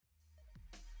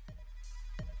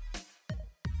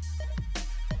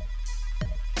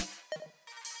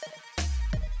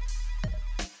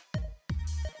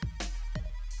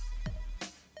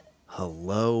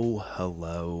Hello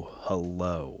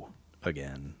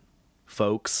again,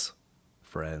 folks,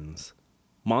 friends,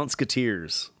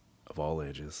 Monsketeers of all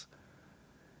ages.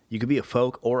 You could be a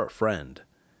folk or a friend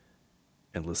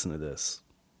and listen to this,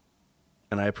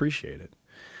 and I appreciate it.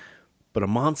 But a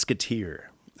Monsketeer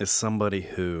is somebody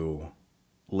who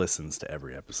listens to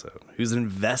every episode, who's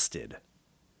invested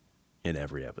in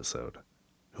every episode,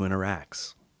 who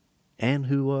interacts, and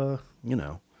who,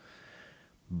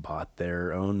 bought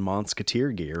their own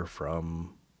Monsketeer gear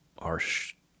from our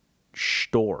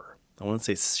store. I want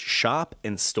to say shop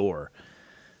and store.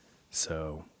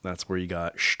 So that's where you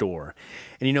got store.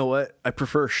 And you know what? I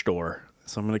prefer store.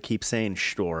 So I'm going to keep saying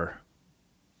store.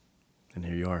 And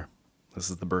here you are. This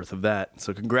is the birth of that.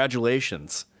 So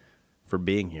congratulations for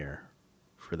being here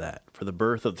for that. For the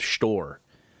birth of the store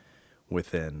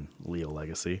within Leal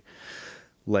Legacy.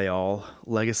 Leal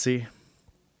Legacy.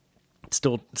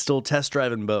 Still test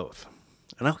driving both.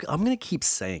 And I'm going to keep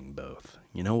saying both.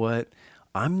 You know what?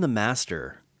 I'm the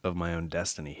master of my own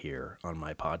destiny here on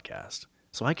my podcast.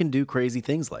 So I can do crazy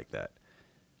things like that.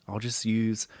 I'll just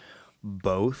use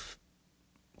both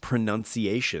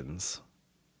pronunciations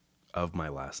of my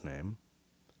last name.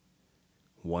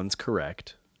 One's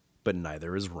correct, but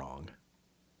neither is wrong.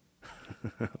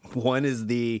 One is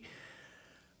the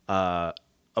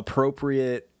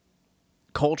appropriate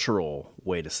cultural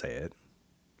way to say it.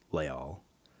 Leal.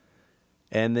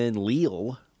 And then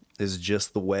Leal is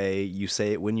just the way you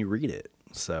say it when you read it.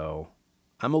 So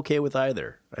I'm okay with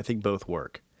either. I think both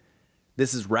work.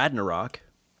 This is Ragnarok,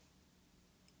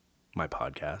 my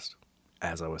podcast,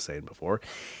 as I was saying before.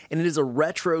 And it is a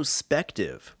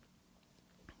retrospective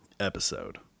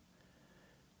episode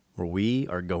where we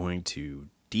are going to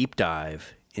deep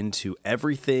dive into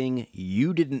everything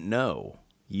you didn't know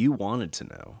you wanted to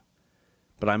know.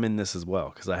 But I'm in this as well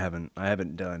because I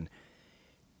haven't done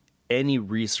any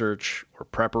research or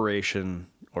preparation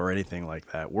or anything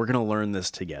like that. We're going to learn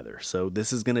this together. So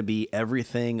this is going to be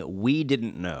everything we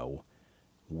didn't know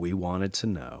we wanted to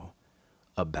know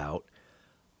about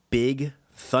Big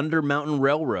Thunder Mountain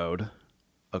Railroad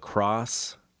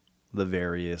across the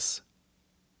various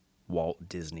Walt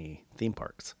Disney theme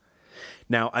parks.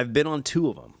 Now, I've been on 2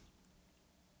 of them.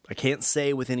 I can't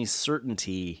say with any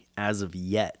certainty as of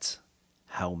yet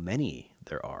how many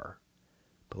there are.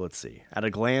 But let's see. At a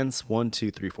glance, 1,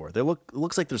 2, 3, 4. It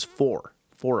looks like there's 4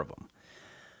 of them.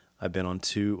 I've been on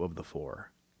 2 of the 4.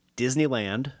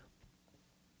 Disneyland,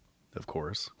 of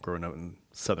course, growing up in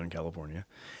Southern California,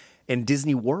 and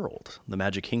Disney World, the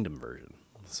Magic Kingdom version.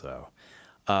 So,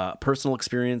 personal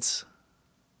experience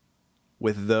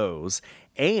with those.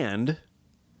 And,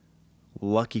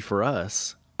 lucky for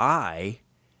us, I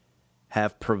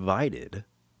have provided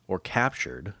or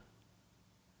captured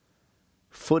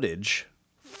footage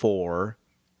for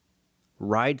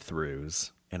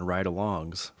ride-throughs and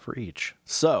ride-alongs for each.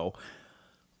 So,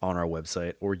 on our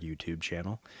website or YouTube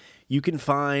channel, you can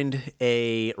find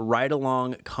a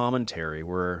ride-along commentary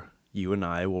where you and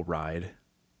I will ride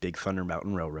Big Thunder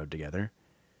Mountain Railroad together,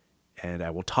 and I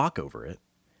will talk over it.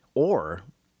 Or,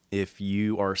 if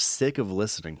you are sick of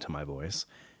listening to my voice,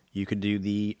 you could do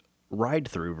the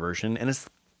ride-through version, and it's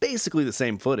basically the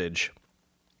same footage,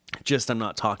 just I'm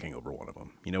not talking over one of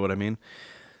them. You know what I mean?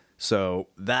 So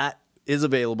that is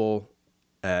available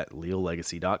at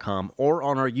leallegacy.com or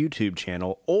on our YouTube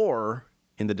channel or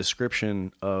in the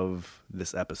description of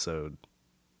this episode.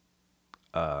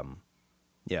 You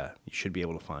should be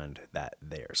able to find that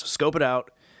there. So scope it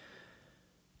out.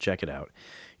 Check it out.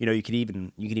 You know, you can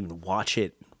even watch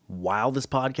it while this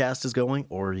podcast is going,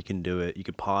 or you can do it. You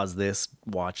could pause this,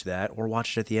 watch that, or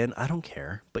watch it at the end. I don't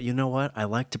care. But you know what? I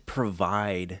like to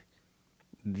provide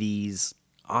these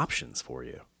options for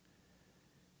you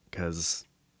because,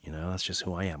 that's just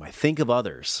who I am. I think of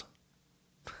others.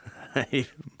 I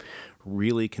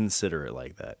really consider it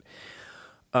like that.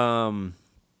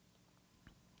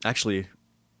 Actually,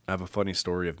 I have a funny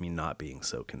story of me not being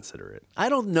so considerate. I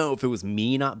don't know if it was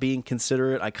me not being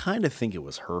considerate. I kind of think it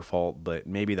was her fault, but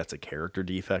maybe that's a character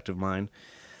defect of mine.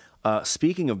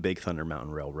 Speaking of Big Thunder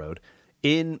Mountain Railroad,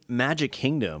 in Magic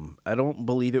Kingdom, I don't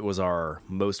believe it was our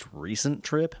most recent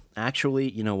trip. Actually,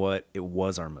 you know what? It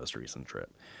was our most recent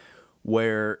trip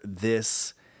where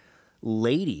this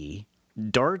lady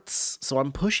darts. So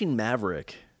I'm pushing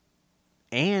Maverick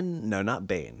and no, not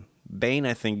Bane. Bane,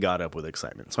 I think, got up with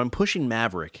excitement. So I'm pushing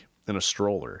Maverick in a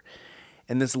stroller.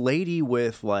 And this lady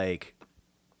with, like,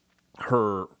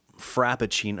 her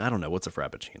frappuccino. I don't know. What's a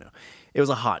frappuccino? It was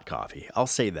a hot coffee. I'll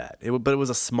say that. But it was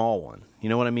a small one. You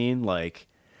know what I mean? Like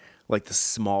the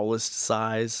smallest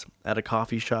size at a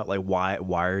coffee shop. Like, why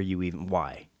are you even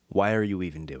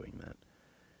doing that?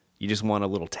 You just want a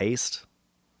little taste.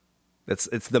 It's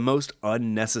the most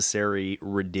unnecessary,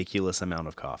 ridiculous amount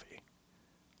of coffee.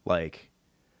 Like,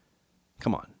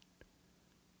 come on.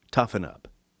 Toughen up.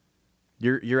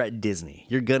 You're at Disney.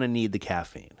 You're gonna need the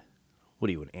caffeine. What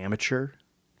are you, an amateur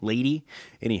lady?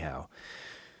 Anyhow,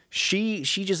 she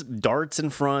just darts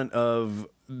in front of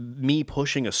me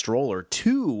pushing a stroller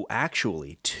to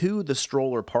the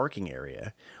stroller parking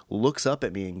area, looks up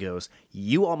at me and goes,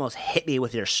 "You almost hit me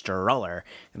with your stroller."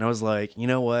 And I was like, you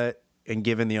know what? And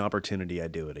given the opportunity,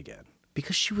 I'd do it again.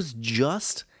 Because she was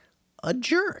just a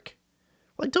jerk.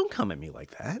 Like, don't come at me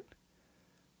like that.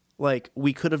 Like,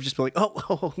 we could have just been like,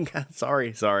 oh, God,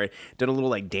 sorry. Did a little,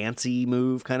 like, dancey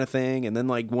move kind of thing, and then,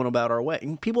 like, went about our way.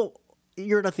 And people,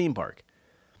 you're at a theme park.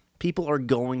 People are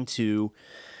going to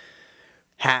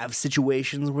have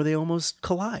situations where they almost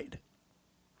collide.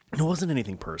 It wasn't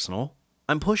anything personal.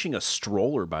 I'm pushing a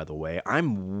stroller, by the way.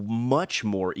 I'm much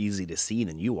more easy to see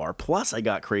than you are. Plus, I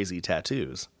got crazy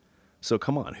tattoos. So,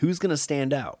 come on. Who's going to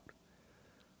stand out?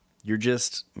 You're a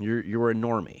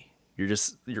normie.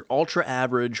 You're ultra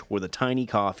average with a tiny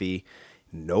coffee.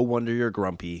 No wonder you're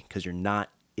grumpy, because you're not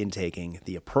intaking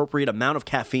the appropriate amount of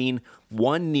caffeine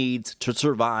one needs to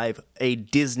survive a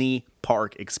Disney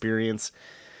park experience.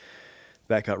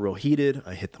 That got real heated.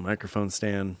 I hit the microphone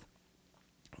stand.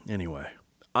 Anyway,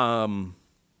 that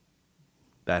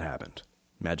happened.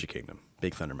 Magic Kingdom,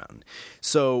 Big Thunder Mountain.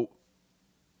 So,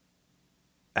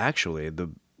 actually, the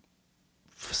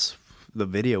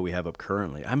video we have up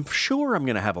currently, I'm sure I'm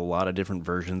going to have a lot of different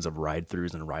versions of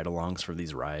ride-throughs and ride-alongs for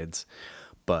these rides.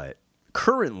 But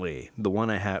currently, the one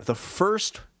I have, the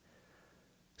first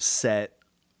set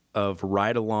of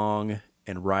ride-along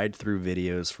and ride-through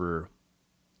videos for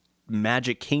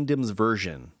Magic Kingdom's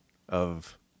version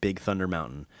of Big Thunder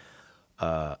Mountain,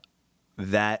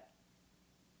 that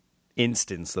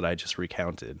instance that I just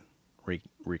recounted.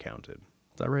 Recounted.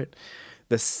 Is that right?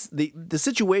 The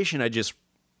situation I just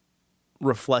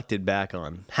reflected back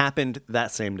on happened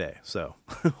that same day. So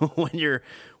when you're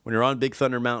on Big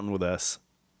Thunder Mountain with us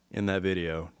in that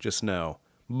video, just know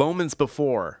moments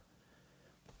before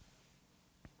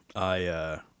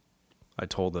I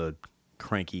told a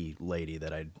cranky lady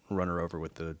that I'd run her over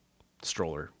with the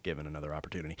stroller given another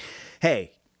opportunity.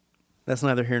 Hey, that's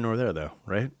neither here nor there though,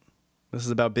 right? This is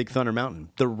about Big Thunder Mountain.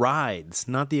 The rides,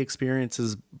 not the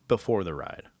experiences before the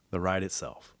ride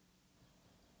itself.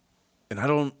 And I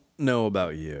don't know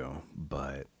about you,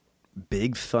 but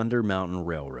Big Thunder Mountain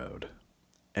Railroad.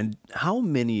 And how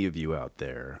many of you out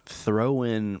there throw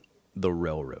in the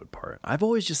railroad part? I've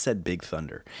always just said Big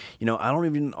Thunder. You know, I don't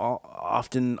even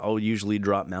often. I'll usually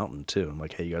drop Mountain too. I'm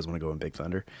like, hey, you guys want to go in Big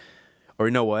Thunder? Or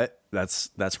you know what?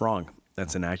 That's wrong.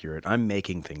 That's inaccurate. I'm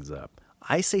making things up.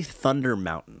 I say Thunder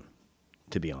Mountain,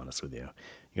 to be honest with you.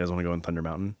 You guys want to go in Thunder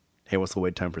Mountain? Hey, what's the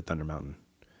wait time for Thunder Mountain?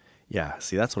 Yeah,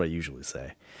 see, that's what I usually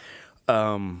say.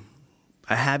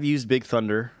 I have used Big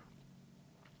Thunder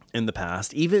in the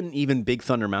past, even Big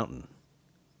Thunder Mountain.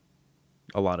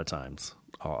 A lot of times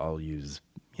I'll use,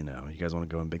 you guys want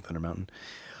to go in Big Thunder Mountain?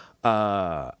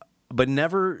 But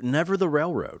never the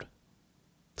railroad.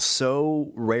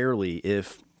 So rarely,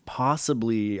 if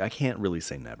possibly, I can't really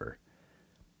say never.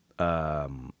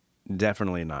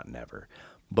 Definitely not never,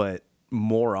 but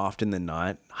more often than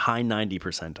not, high 90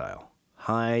 percentile,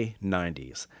 high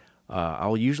 90s.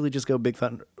 I'll usually just go Big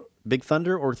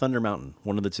Thunder or Thunder Mountain,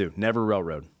 one of the two. Never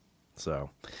railroad.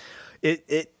 So,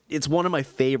 it's one of my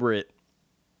favorite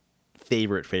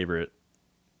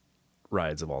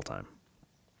rides of all time.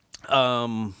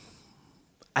 I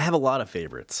have a lot of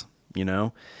favorites,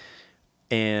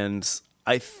 and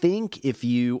I think if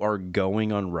you are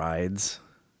going on rides,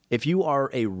 if you are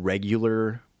a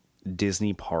regular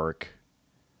Disney park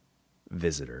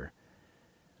visitor,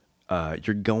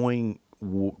 you're going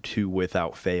to,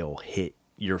 without fail, hit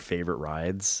your favorite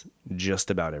rides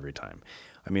just about every time.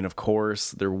 I mean, of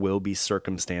course, there will be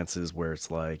circumstances where it's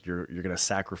like you're going to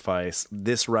sacrifice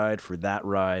this ride for that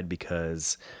ride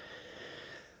because,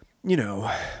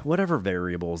 whatever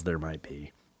variables there might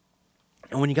be.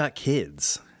 And when you got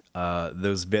kids,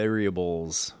 those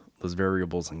variables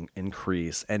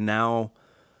increase. And now,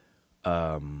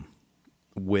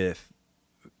 with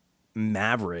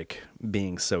Maverick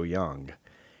being so young,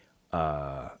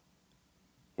 we're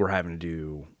having to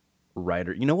do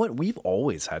rider. You know what? We've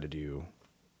always had to do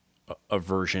a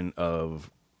version of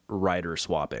rider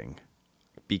swapping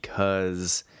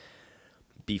because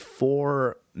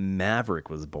before Maverick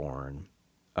was born,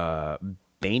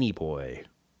 Baney Boy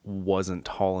wasn't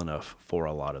tall enough for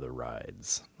a lot of the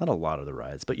rides. Not a lot of the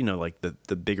rides, but like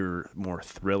the bigger, more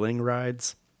thrilling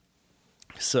rides.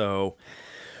 So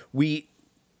we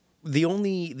the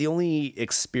only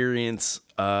experience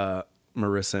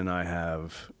Marissa and I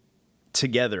have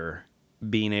together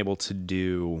being able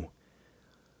to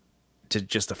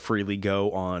just to freely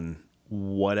go on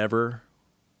whatever,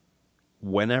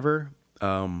 whenever,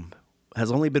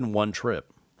 has only been one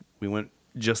trip. We went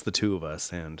just the two of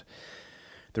us, and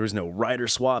there was no rider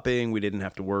swapping. We didn't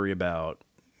have to worry about,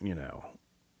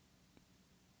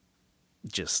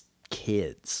 just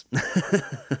kids.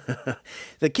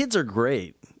 The kids are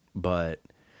great, but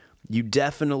you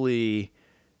definitely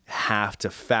have to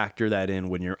factor that in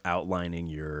when you're outlining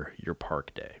your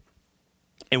park day.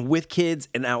 And with kids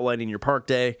and outlining your park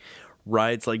day,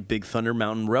 rides like Big Thunder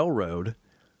Mountain Railroad,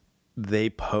 they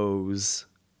pose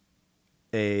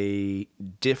a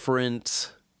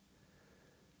different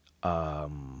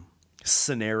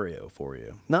scenario for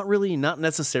you. Not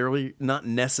necessarily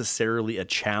a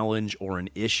challenge or an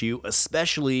issue,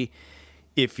 especially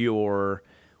if you're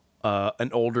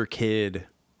an older kid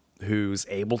who's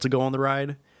able to go on the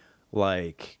ride.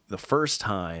 Like the first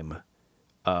time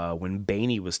when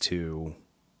Baney was too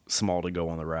small to go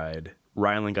on the ride,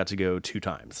 Rylan got to go 2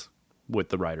 times with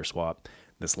the rider swap.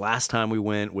 This last time we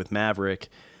went with Maverick,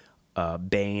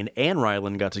 Bane and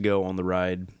Rylan got to go on the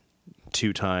ride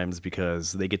 2 times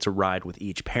because they get to ride with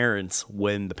each parents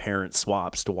when the parent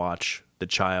swaps to watch the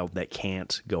child that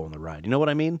can't go on the ride. You know what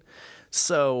I mean?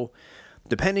 So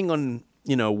depending on,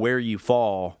 where you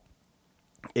fall,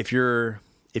 if you're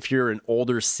an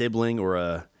older sibling or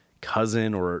a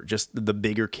cousin or just the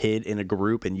bigger kid in a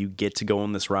group and you get to go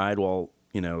on this ride while,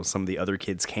 some of the other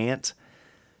kids can't,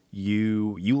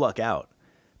 you luck out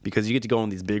because you get to go on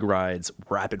these big rides,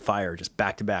 rapid fire, just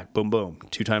back to back, boom, boom,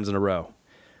 2 times in a row.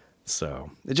 So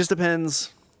it just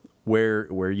depends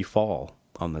where you fall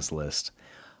on this list.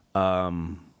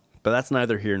 But that's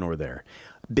neither here nor there.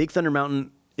 Big Thunder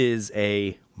Mountain is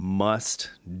a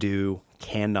must-do,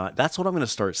 cannot. That's what I'm going to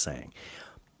start saying.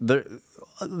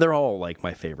 They're all like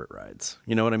my favorite rides.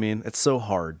 You know what I mean? It's so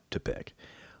hard to pick.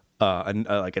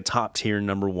 Like a top tier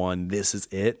number one, this is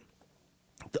it.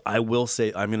 I will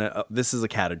say this is a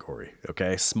category,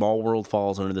 okay? Small World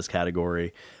falls under this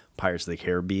category. Pirates of the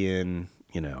Caribbean,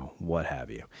 what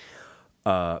have you.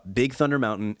 Big Thunder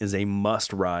Mountain is a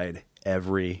must ride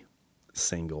every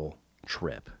single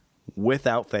trip,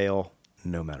 without fail,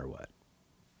 no matter what.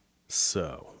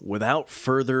 So, without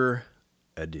further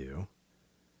ado,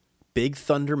 Big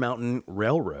Thunder Mountain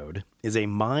Railroad is a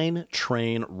mine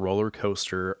train roller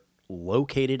coaster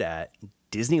located at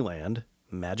Disneyland,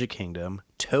 Magic Kingdom,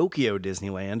 Tokyo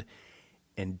Disneyland,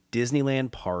 and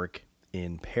Disneyland Park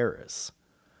in Paris.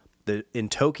 In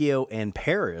Tokyo and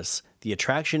Paris, the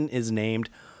attraction is named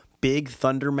Big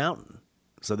Thunder Mountain.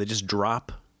 So they just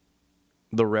drop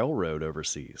the railroad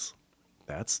overseas.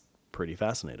 That's pretty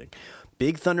fascinating.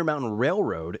 Big Thunder Mountain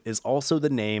Railroad is also the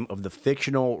name of the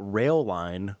fictional rail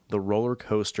line the roller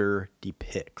coaster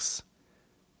depicts.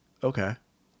 Okay.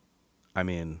 I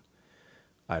mean,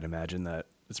 I'd imagine that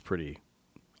it's pretty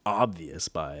obvious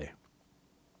by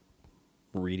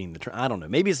reading I don't know.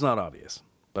 Maybe it's not obvious,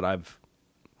 but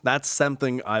that's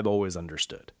something I've always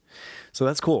understood. So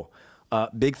that's cool.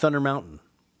 Big Thunder Mountain.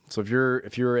 So if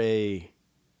you're a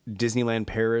Disneyland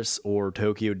Paris or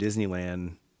Tokyo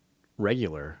Disneyland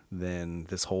regular, then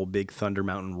this whole Big Thunder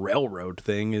Mountain Railroad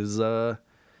thing is I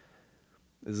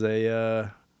was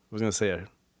gonna say a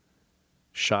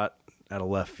shot at a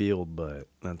left field, but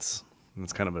that's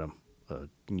kind of a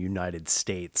United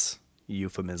States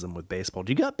euphemism with baseball.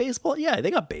 Do you got baseball? Yeah,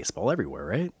 they got baseball everywhere,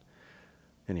 right?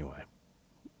 Anyway,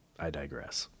 I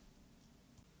digress.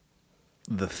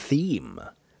 The theming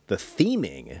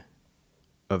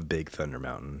of Big Thunder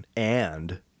Mountain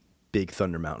and Big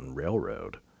Thunder Mountain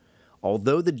Railroad,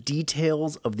 although the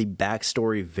details of the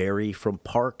backstory vary from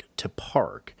park to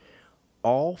park,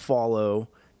 all follow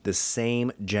the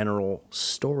same general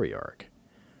story arc.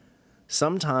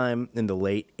 Sometime in the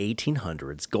late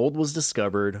 1800s, gold was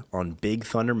discovered on Big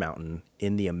Thunder Mountain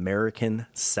in the American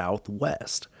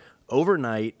Southwest.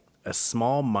 Overnight, a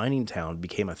small mining town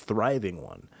became a thriving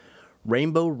one.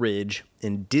 Rainbow Ridge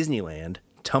in Disneyland,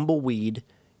 Tumbleweed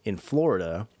in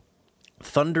Florida,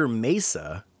 Thunder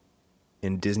Mesa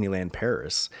in Disneyland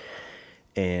Paris,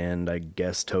 and I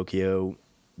guess Tokyo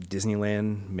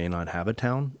Disneyland may not have a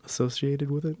town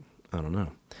associated with it. I don't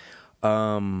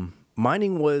know.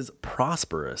 Mining was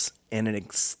prosperous, and an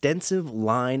extensive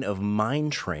line of mine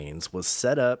trains was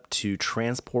set up to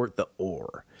transport the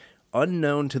ore.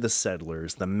 Unknown to the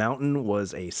settlers, the mountain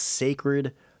was a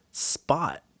sacred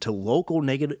spot to local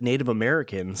Native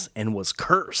Americans and was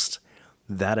cursed.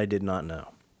 That I did not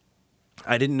know.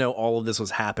 I didn't know all of this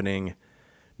was happening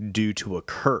due to a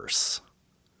curse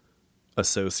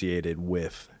associated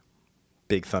with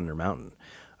Big Thunder Mountain.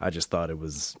 I just thought it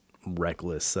was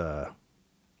reckless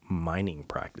mining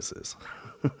practices.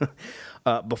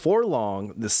 Before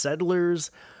long, the settlers'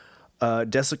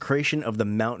 desecration of the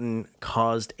mountain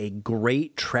caused a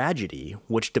great tragedy,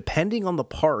 which, depending on the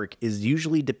park, is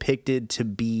usually depicted to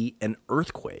be an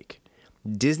earthquake.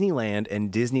 Disneyland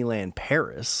and Disneyland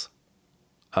Paris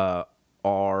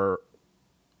are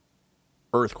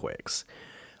earthquakes.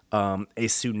 A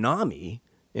tsunami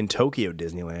in Tokyo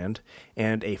Disneyland,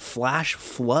 and a flash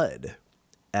flood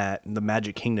at the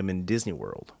Magic Kingdom in Disney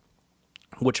World,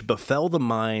 which befell the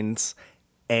mines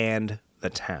and the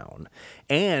town.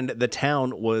 And the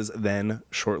town was then,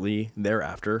 shortly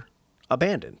thereafter,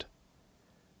 abandoned.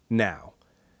 Now,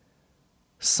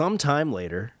 sometime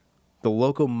later, the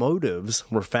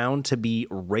locomotives were found to be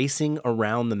racing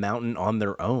around the mountain on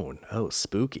their own. Oh,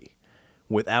 spooky.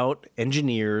 Without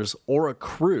engineers or a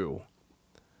crew.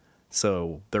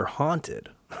 So they're haunted.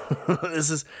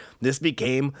 This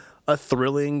became a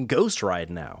thrilling ghost ride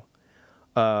now.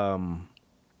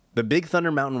 The Big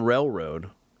Thunder Mountain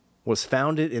Railroad was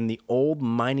founded in the old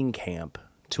mining camp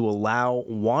to allow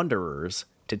wanderers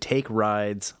to take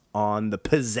rides on the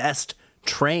possessed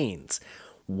trains.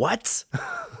 What?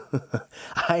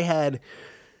 I had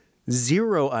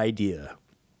zero idea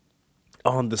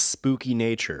on the spooky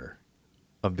nature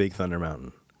of Big Thunder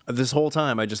Mountain. This whole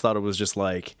time, I just thought it was just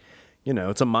like,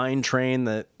 it's a mine train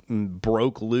that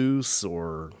broke loose,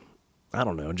 or I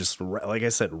don't know, just like I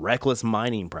said, reckless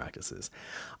mining practices.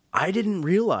 I didn't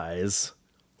realize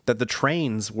that the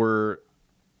trains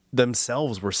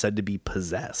themselves were said to be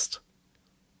possessed.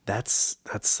 That's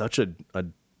such a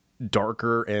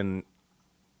darker and,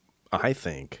 I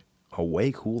think, a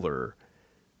way cooler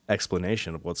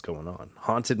explanation of what's going on.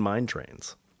 Haunted mine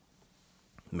trains.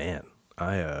 Man,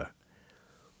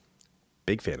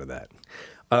 big fan of that.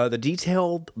 The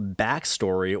detailed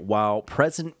backstory, while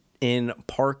present in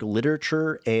park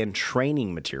literature and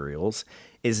training materials,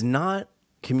 is not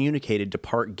communicated to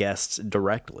park guests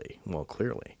directly. Well,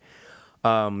 clearly.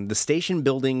 The station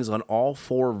buildings on all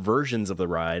 4 versions of the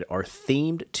ride are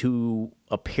themed to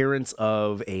appearance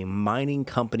of a mining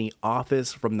company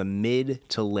office from the mid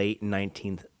to late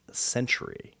 19th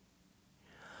century.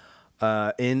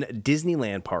 In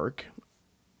Disneyland Park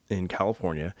in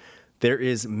California, there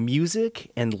is music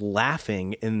and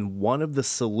laughing in one of the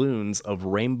saloons of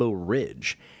Rainbow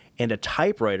Ridge, and a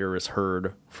typewriter is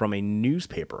heard from a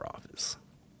newspaper office.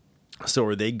 So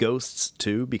are they ghosts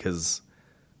too? Because,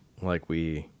 like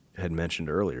we had mentioned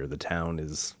earlier, the town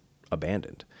is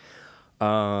abandoned.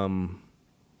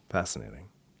 Fascinating.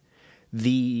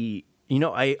 When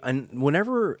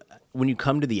you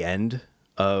come to the end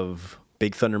of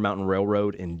Big Thunder Mountain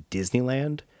Railroad in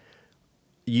Disneyland,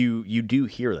 you do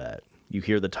hear that. You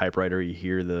hear the typewriter, you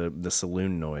hear the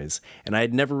saloon noise. And I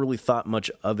had never really thought much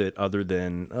of it other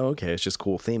than, oh, okay, it's just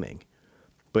cool theming.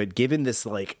 But given this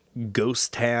like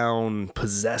ghost town,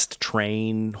 possessed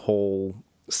train whole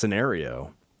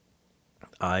scenario,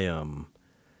 I'm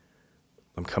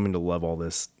coming to love all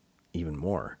this even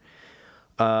more.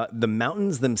 The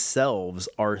mountains themselves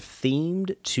are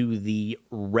themed to the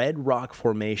red rock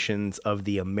formations of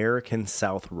the American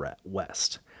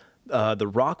Southwest. The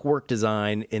rock work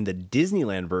design in the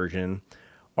Disneyland version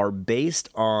are based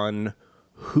on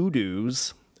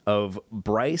hoodoos of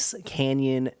Bryce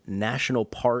Canyon National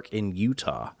Park in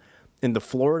Utah. In the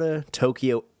Florida,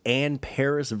 Tokyo, and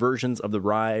Paris versions of the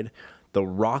ride, the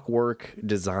rock work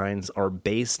designs are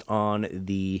based on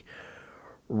the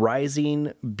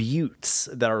rising buttes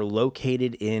that are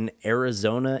located in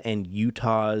Arizona and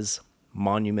Utah's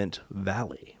Monument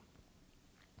Valley.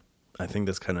 I think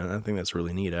that's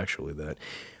really neat, actually, that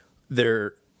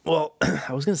I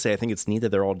was going to say, I think it's neat that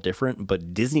they're all different,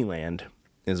 but Disneyland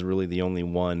is really the only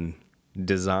one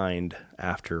designed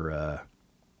after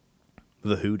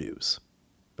the hoodoos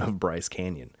of Bryce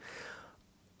Canyon.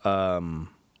 And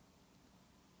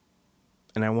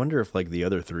I wonder if, like, the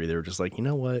other 3, they were just like, you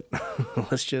know what?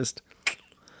 Let's just...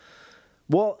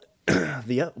 no.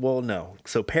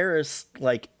 So Paris,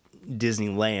 like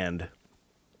Disneyland,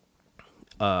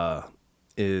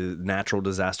 is natural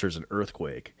disasters and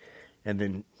earthquake. And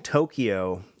then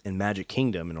Tokyo and Magic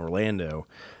Kingdom in Orlando,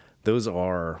 those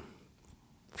are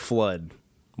flood,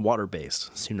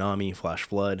 water-based, tsunami, flash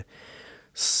flood.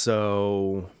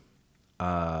 So,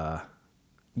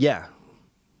 yeah.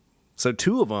 So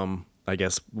 2 of them, I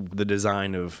guess, the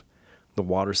design of the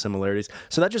water similarities.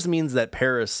 So that just means that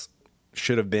Paris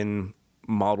should have been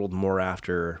modeled more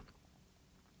after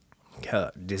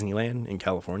Disneyland in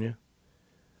California.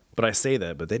 But I say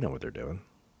that, but they know what they're doing.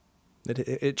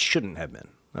 It shouldn't have been.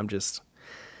 I'm just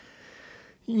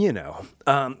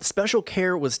Special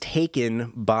care was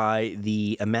taken by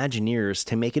the Imagineers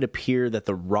to make it appear that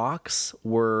the rocks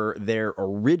were there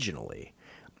originally,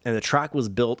 and the track was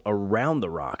built around the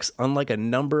rocks, unlike a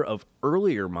number of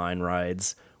earlier mine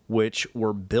rides, which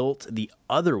were built the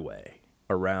other way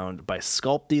around by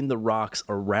sculpting the rocks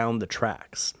around the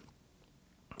tracks.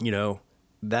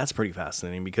 That's pretty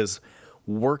fascinating because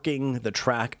working the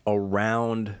track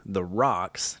around the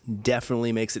rocks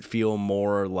definitely makes it feel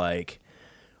more like,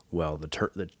 well,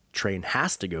 the train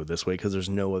has to go this way because there's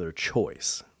no other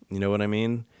choice. You know what I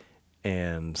mean?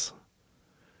 And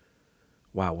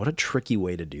wow, what a tricky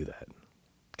way to do that.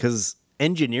 Because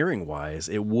engineering wise,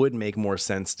 it would make more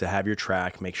sense to have your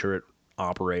track, make sure it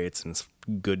operates and it's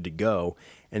good to go,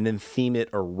 and then theme it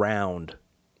around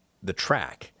the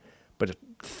track. But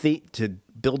to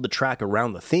build the track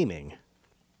around the theming,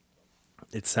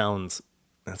 that sounds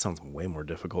way more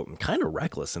difficult and kind of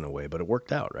reckless in a way, but it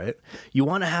worked out, right? You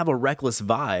want to have a reckless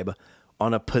vibe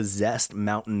on a possessed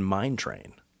mountain mine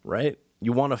train, right?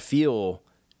 You want to feel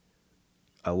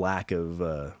a lack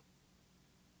of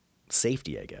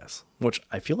safety, I guess, which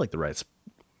I feel like the ride's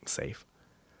safe.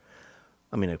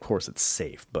 I mean, of course it's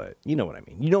safe, but you know what I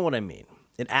mean. You know what I mean.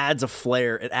 It adds a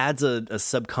flair. It adds a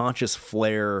subconscious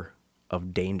flair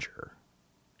of danger,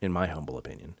 in my humble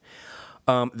opinion.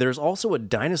 There's also a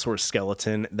dinosaur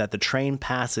skeleton that the train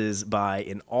passes by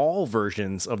in all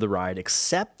versions of the ride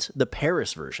except the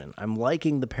Paris version. I'm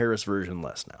liking the Paris version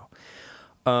less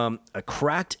now. A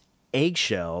cracked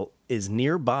eggshell is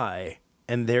nearby,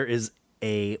 and there is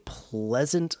a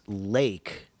pleasant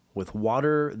lake with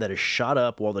water that is shot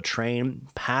up while the train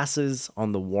passes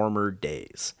on the warmer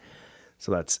days.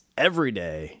 So that's every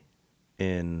day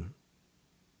in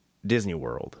Disney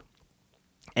World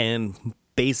and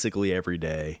basically every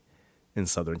day in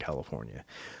Southern California.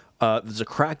 There's a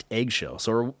cracked eggshell.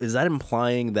 So is that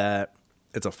implying that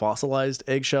it's a fossilized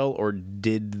eggshell, or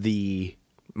did the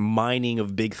mining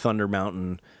of Big Thunder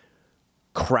Mountain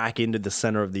crack into the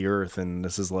center of the earth and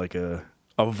this is like a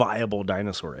viable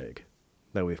dinosaur egg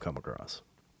that we've come across?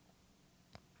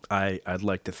 I'd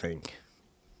like to think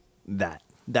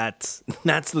that's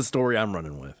the story I'm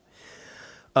running with.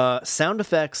 Sound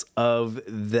effects of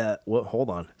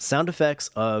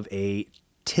a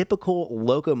typical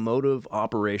locomotive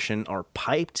operation are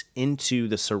piped into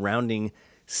the surrounding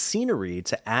scenery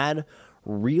to add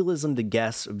realism to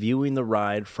guests viewing the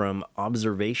ride from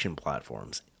observation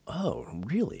platforms. Oh,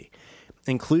 really?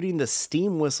 Including the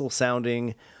steam whistle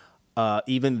sounding,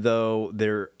 even though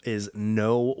there is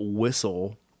no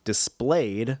whistle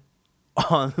displayed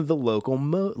on the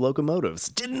locomotives.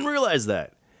 Didn't realize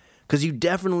that. Because you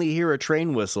definitely hear a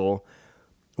train whistle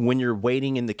when you're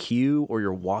waiting in the queue or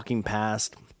you're walking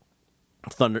past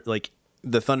like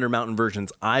the Thunder Mountain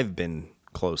versions I've been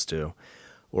close to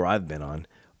or I've been on.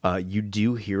 You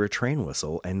do hear a train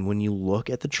whistle. And when you look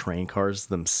at the train cars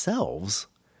themselves,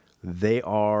 they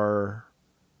are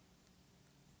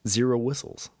zero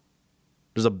whistles.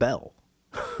 There's a bell.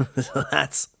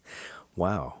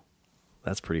 Wow.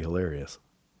 That's pretty hilarious.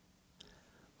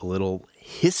 A little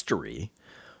history.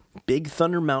 Big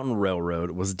Thunder Mountain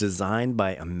Railroad was designed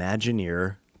by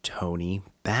Imagineer Tony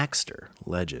Baxter,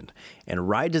 legend, and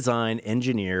ride design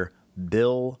engineer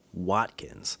Bill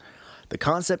Watkins. The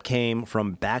concept came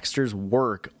from Baxter's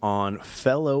work on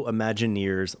fellow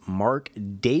Imagineers Mark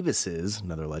Davis's,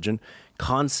 another legend,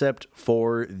 concept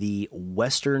for the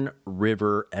Western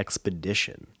River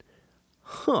Expedition.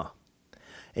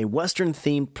 A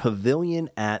Western-themed pavilion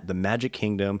at the Magic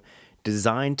Kingdom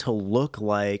designed to look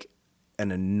like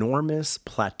an enormous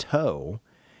plateau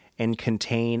and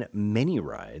contain many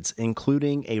rides,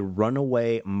 including a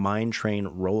runaway mine train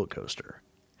roller coaster.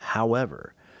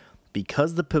 However,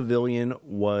 because the pavilion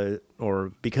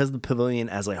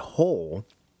as a whole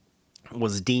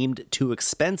was deemed too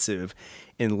expensive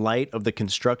in light of the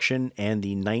construction and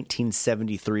the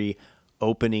 1973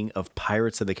 opening of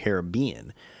Pirates of the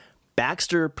Caribbean,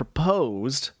 Baxter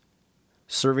proposed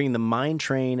serving the mine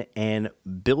train and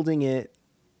building it.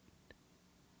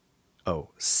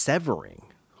 Severing.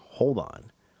 Hold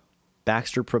on.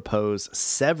 Baxter proposed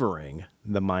severing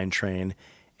the mine train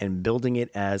and building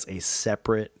it as a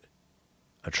separate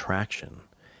attraction.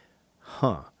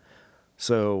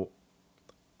 So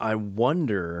I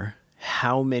wonder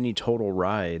how many total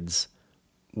rides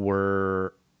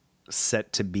were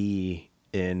set to be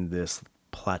in this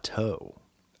plateau,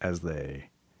 as they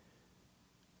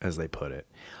put it.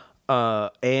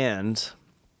 And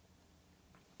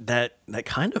that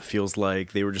kind of feels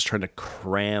like they were just trying to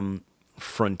cram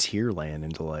Frontierland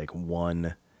into like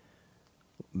one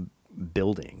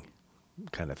building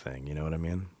kind of thing. You know what I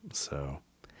mean? So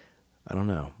I don't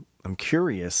know. I'm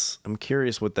curious. I'm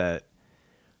curious what that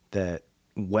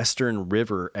Western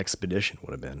River expedition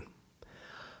would have been.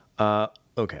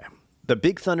 Okay. The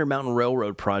Big Thunder Mountain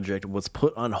Railroad project was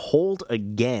put on hold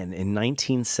again in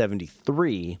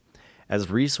 1973 as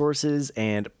resources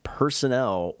and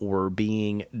personnel were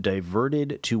being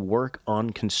diverted to work on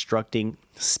constructing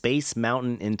Space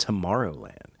Mountain in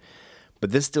Tomorrowland.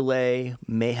 But this delay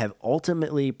may have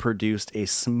ultimately produced a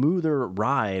smoother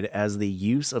ride as the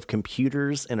use of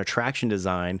computers and attraction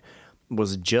design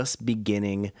was just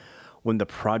beginning when the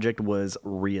project was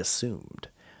reassumed.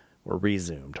 Or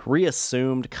resumed.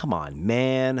 Reassumed. Come on,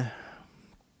 man.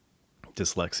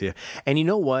 Dyslexia. And you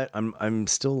know what? I'm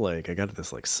still like, I got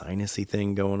this like sinusy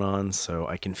thing going on, so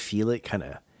I can feel it kind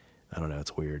of, I don't know,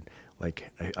 it's weird.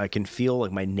 Like I can feel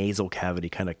like my nasal cavity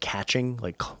kind of catching,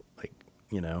 like,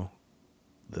 you know,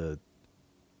 the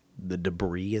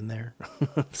debris in there.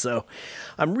 So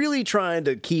I'm really trying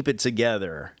to keep it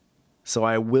together. So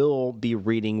I will be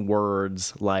reading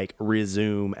words like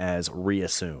resume as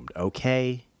reassumed.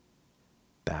 Okay?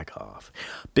 Back off.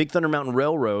 Big Thunder Mountain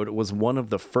Railroad was one of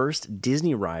the first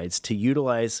Disney rides to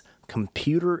utilize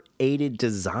computer-aided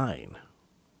design,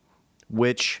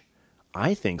 which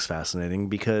I think is fascinating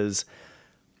because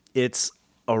it's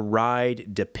a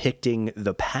ride depicting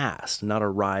the past, not a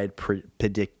ride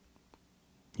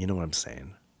you know what I'm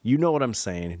saying? You know what I'm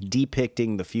saying?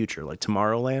 Depicting the future, like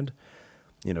Tomorrowland,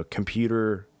 you know,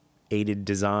 computer-aided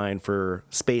design for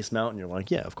Space Mountain. You're like,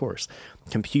 yeah, of course.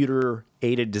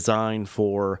 Computer-aided design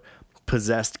for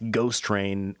Possessed Ghost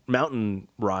Train Mountain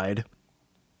Ride.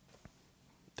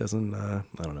 Doesn't, I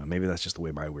don't know. Maybe that's just the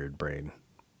way my weird brain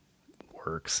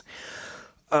works.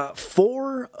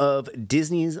 4 of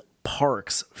Disney's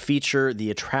parks feature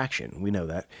the attraction. We know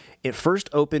that. It first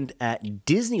opened at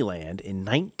Disneyland in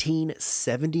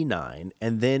 1979,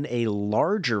 and then a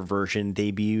larger version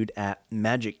debuted at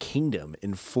Magic Kingdom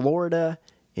in Florida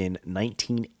in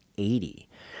 1980.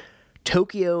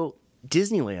 Tokyo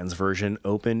Disneyland's version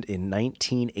opened in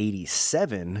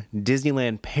 1987.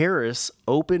 Disneyland Paris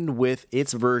opened with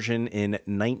its version in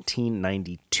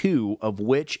 1992, of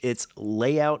which its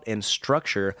layout and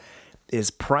structure is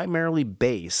primarily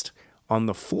based on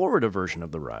the Florida version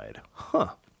of the ride.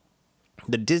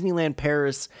 The Disneyland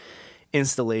Paris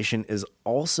installation is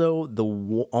also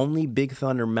the only Big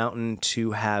Thunder Mountain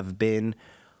to have been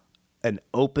an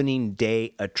opening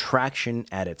day attraction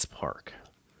at its park.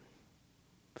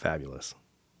 Fabulous.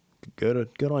 Good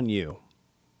on you,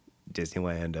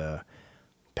 Disneyland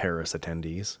Paris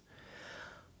attendees.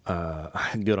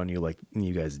 Good on you, like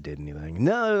you guys did anything.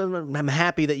 No, I'm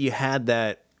happy that you had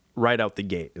that right out the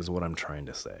gate is what I'm trying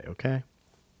to say, okay?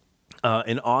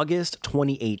 In August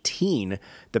 2018,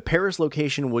 the Paris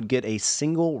location would get a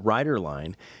single rider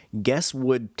line. Guests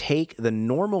would take the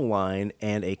normal line,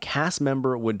 and a cast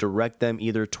member would direct them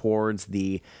either towards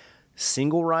the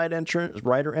single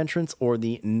rider entrance or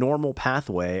the normal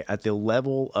pathway at the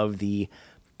level of the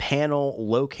panel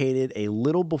located a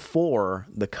little before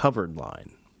the covered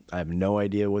line. I have no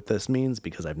idea what this means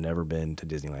because I've never been to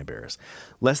Disneyland Paris.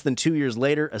 Less than 2 years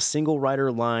later, a single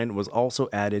rider line was also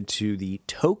added to the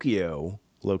Tokyo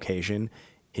location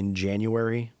in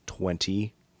January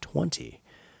 2020.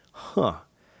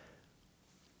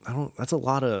 That's a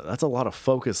lot of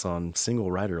focus on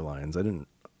single rider lines. I didn't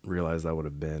realize that would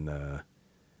have been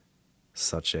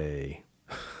such a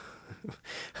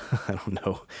I don't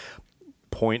know,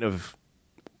 point of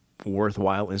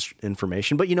worthwhile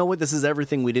information. But you know what? This is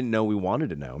everything we didn't know we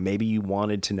wanted to know. Maybe you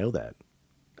wanted to know that.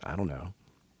 I don't know.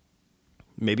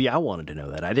 Maybe I wanted to know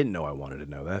that. I didn't know I wanted to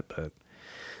know that, but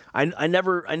I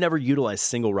never utilized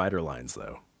single rider lines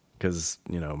though, because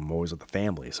you know I'm always with the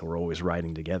family, so we're always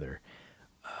riding together.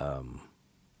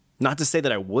 Not to say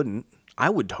that I wouldn't. I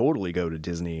would totally go to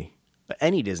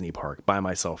any Disney park by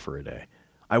myself for a day.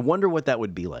 I wonder what that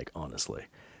would be like, honestly.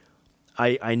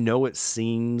 I know it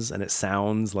seems and it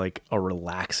sounds like a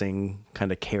relaxing,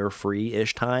 kind of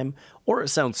carefree-ish time, or it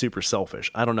sounds super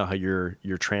selfish. I don't know how you're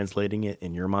translating it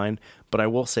in your mind, but I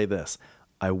will say this.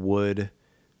 I would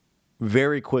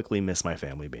very quickly miss my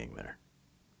family being there.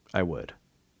 I would.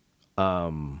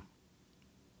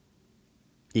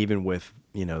 Even with,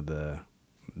 you know, the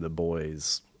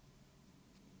boys,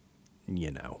 you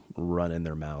know, running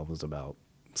their mouths about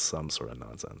some sort of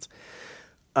nonsense.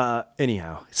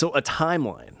 Anyhow, so a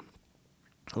timeline.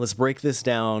 Let's break this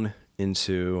down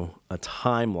into a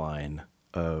timeline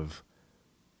of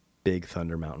Big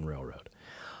Thunder Mountain Railroad.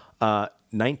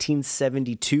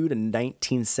 1972 to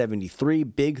 1973,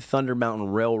 Big Thunder Mountain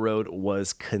Railroad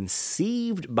was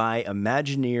conceived by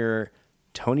Imagineer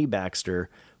Tony Baxter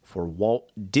for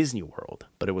Walt Disney World,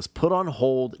 but it was put on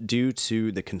hold due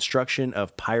to the construction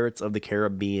of Pirates of the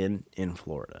Caribbean in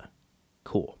Florida.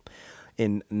 Cool.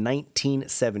 In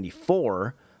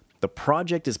 1974, the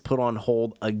project is put on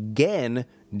hold again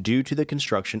due to the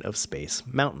construction of Space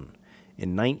Mountain.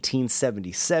 In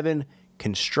 1977,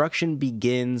 construction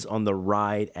begins on the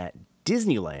ride at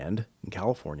Disneyland in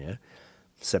California.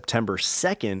 September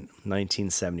 2nd,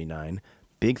 1979,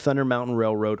 Big Thunder Mountain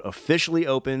Railroad officially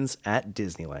opens at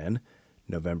Disneyland.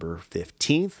 November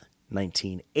 15th,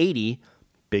 1980,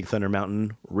 Big Thunder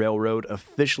Mountain Railroad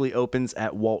officially opens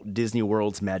at Walt Disney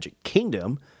World's Magic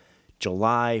Kingdom.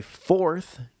 July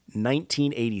 4th,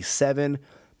 1987,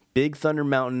 Big Thunder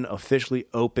Mountain officially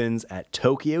opens at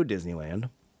Tokyo Disneyland.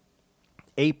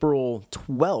 April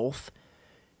 12th,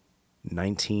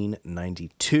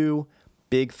 1992,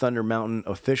 Big Thunder Mountain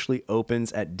officially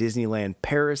opens at Disneyland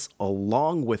Paris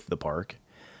along with the park.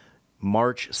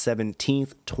 March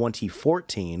 17th,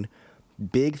 2014,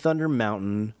 Big Thunder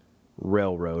Mountain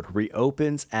Railroad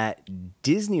reopens at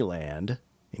Disneyland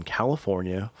in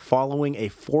California following a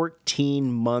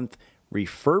 14-month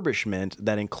refurbishment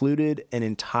that included an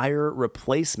entire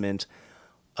replacement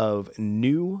of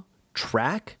new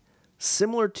track,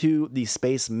 similar to the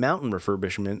Space Mountain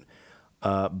refurbishment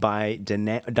by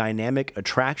Dynamic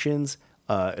Attractions.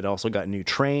 It also got new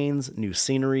trains, new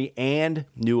scenery, and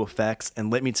new effects.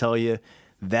 And let me tell you,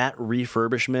 that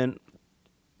refurbishment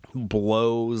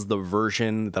blows the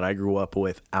version that I grew up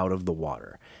with out of the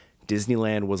water.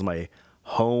 Disneyland was my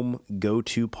home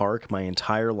go-to park my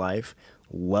entire life.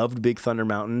 Loved Big Thunder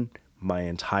Mountain my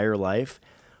entire life.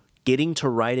 Getting to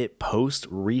ride it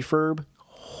post-refurb,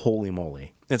 holy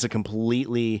moly. It's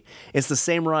the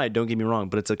same ride, don't get me wrong,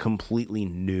 but it's a completely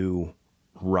new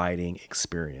riding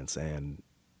experience, and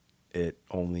it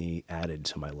only added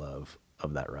to my love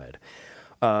of that ride.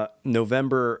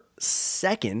 November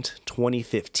 2nd,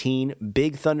 2015,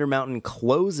 Big Thunder Mountain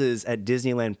closes at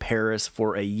Disneyland Paris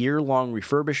for a year-long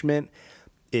refurbishment.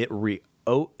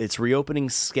 Its reopening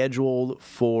scheduled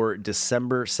for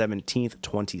December 17th,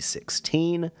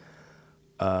 2016.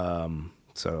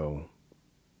 So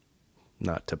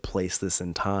not to place this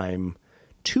in time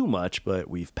too much, but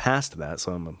we've passed that,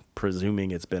 so I'm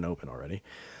presuming it's been open already.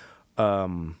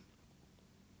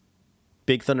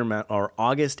 Big Thunder Mountain, or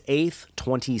August 8th,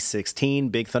 2016,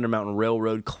 Big Thunder Mountain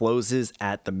Railroad closes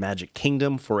at the Magic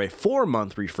Kingdom for a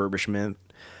 4-month refurbishment.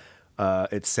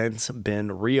 It's since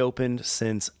been reopened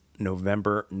since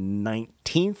November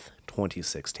 19th,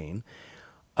 2016.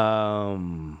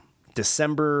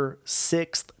 December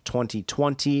 6th,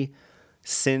 2020,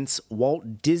 since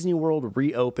Walt Disney World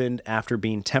reopened after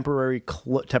being temporarily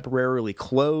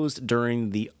closed during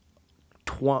the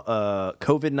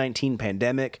COVID-19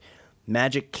 pandemic,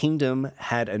 Magic Kingdom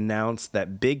had announced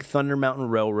that Big Thunder Mountain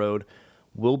Railroad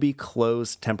will be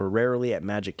closed temporarily at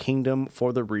Magic Kingdom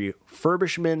for the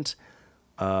refurbishment.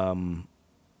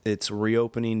 Its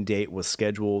reopening date was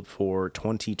scheduled for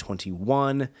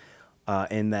 2021.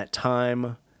 In that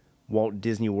time, Walt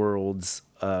Disney World's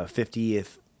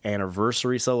 50th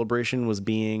anniversary celebration was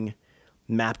being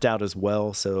mapped out as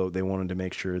well, so they wanted to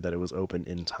make sure that it was open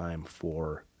in time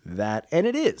for that, and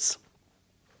it is.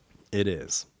 It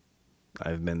is.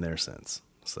 I've been there since,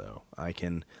 so I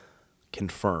can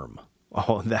confirm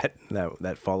all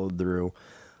that followed through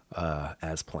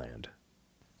as planned.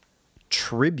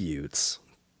 Tributes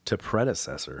to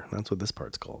predecessor. That's what this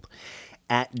part's called.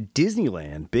 At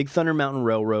Disneyland, Big Thunder Mountain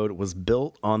Railroad was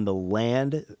built on the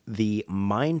land the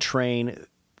mine train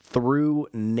through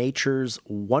Nature's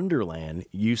Wonderland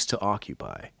used to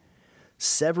occupy.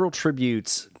 Several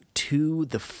tributes to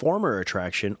the former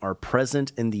attraction are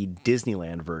present in the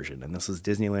Disneyland version, and this is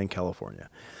Disneyland, California.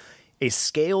 A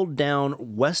scaled-down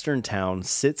western town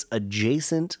sits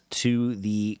adjacent to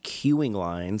the queuing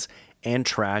lines and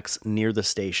tracks near the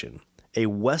station. A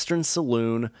western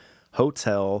saloon,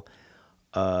 hotel,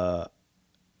 a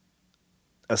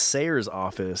Sayers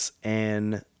office,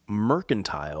 and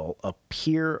mercantile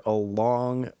appear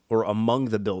along or among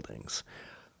the buildings.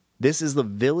 This is the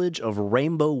village of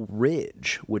Rainbow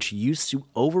Ridge, which used to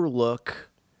overlook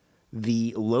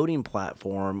the loading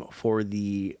platform for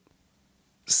the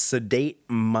sedate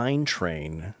mine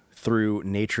train through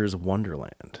Nature's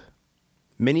Wonderland.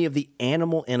 Many of the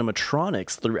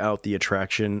animatronics throughout the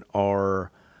attraction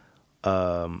are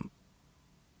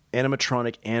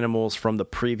animatronic animals from the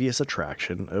previous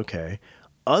attraction. Okay.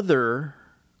 Other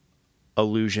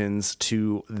allusions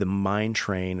to the mine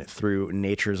train through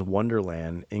Nature's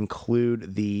Wonderland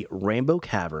include the Rainbow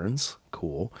Caverns,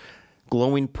 cool,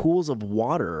 glowing pools of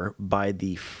water by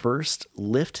the first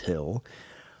lift hill,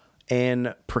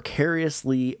 and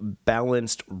precariously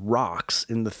balanced rocks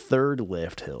in the third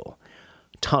lift hill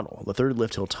tunnel.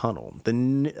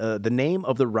 The name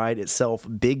of the ride itself,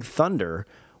 Big Thunder,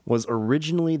 was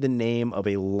originally the name of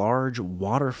a large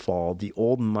waterfall the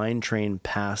old mine train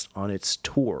passed on its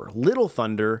tour. Little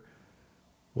Thunder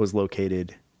was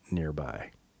located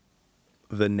nearby.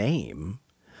 The name.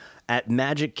 At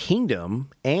Magic Kingdom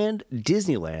and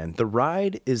Disneyland, the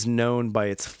ride is known by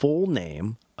its full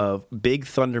name of Big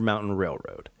Thunder Mountain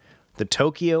Railroad. The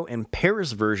Tokyo and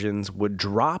Paris versions would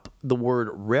drop the word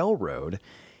railroad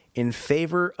in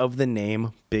favor of the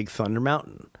name Big Thunder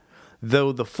Mountain.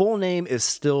 Though the full name is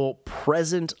still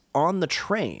present on the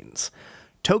trains,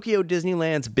 Tokyo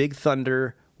Disneyland's Big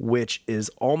Thunder, which is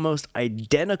almost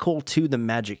identical to the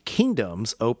Magic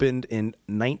Kingdom's, opened in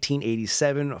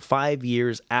 1987, 5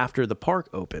 years after the park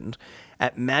opened.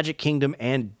 At Magic Kingdom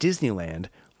and Disneyland,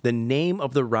 the name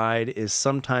of the ride is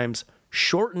sometimes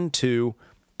shortened to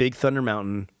Big Thunder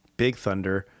Mountain, Big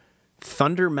Thunder,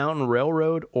 Thunder Mountain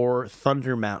Railroad, or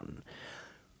Thunder Mountain.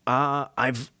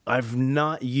 I've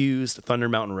not used Thunder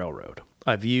Mountain Railroad.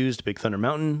 I've used Big Thunder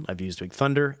Mountain, I've used Big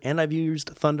Thunder, and I've used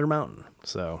Thunder Mountain.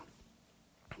 So,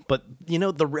 but you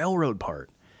know, the railroad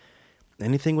part,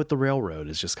 anything with the railroad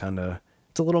is just kind of,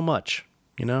 it's a little much,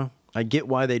 you know? I get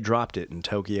why they dropped it in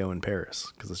Tokyo and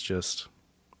Paris, because it's just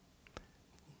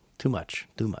too much.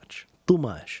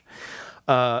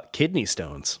 Kidney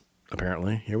stones,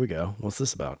 apparently. Here we go. What's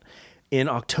this about? In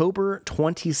October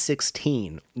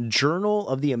 2016, Journal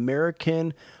of the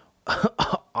American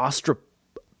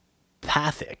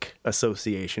Osteopathic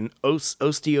Association,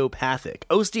 osteopathic.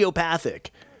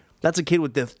 That's a kid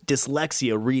with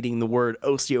dyslexia reading the word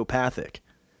osteopathic.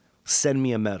 Send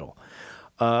me a medal.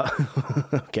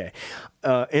 Okay.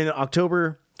 In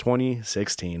October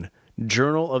 2016,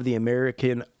 Journal of the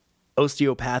American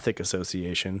Osteopathic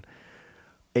Association,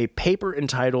 a paper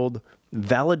entitled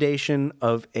Validation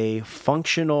of a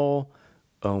Functional...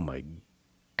 Oh my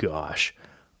gosh.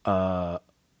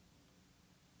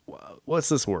 What's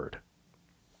this word?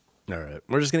 All right.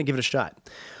 We're just going to give it a shot.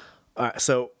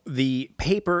 So the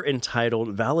paper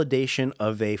entitled Validation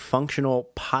of a Functional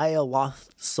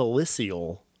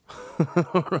Pylosolicial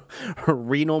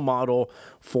Renal Model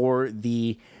for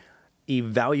the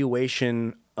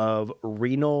Evaluation of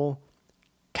Renal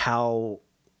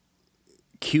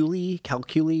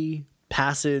calculi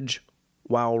passage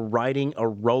while riding a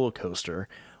roller coaster.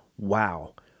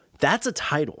 Wow. That's a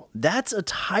title. That's a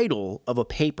title of a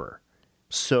paper.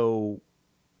 So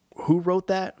who wrote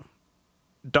that?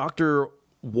 Dr.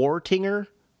 Wartinger?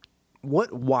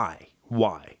 What? Why?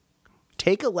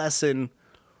 Take a lesson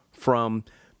from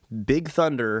Big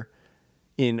Thunder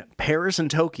in Paris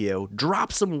and Tokyo.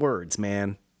 Drop some words,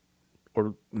 man.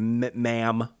 Or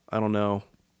ma'am. I don't know.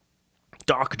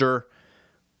 Doctor.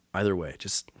 Either way,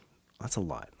 just, that's a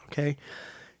lot, okay?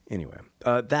 Anyway,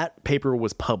 that paper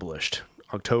was published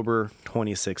October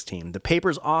 2016. The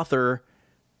paper's author,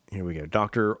 here we go,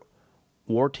 Dr.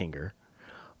 Wartinger,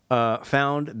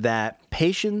 found that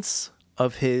patients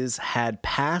of his had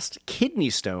passed kidney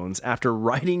stones after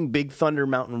riding Big Thunder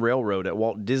Mountain Railroad at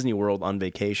Walt Disney World on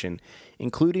vacation,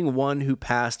 including one who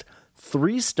passed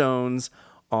 3 stones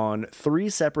on 3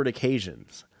 separate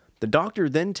occasions. The doctor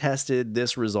then tested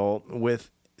this result with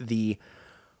the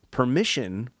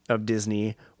permission of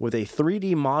Disney with a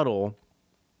 3D model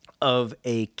of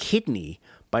a kidney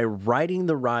by riding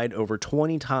the ride over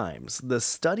 20 times. The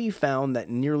study found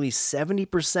that nearly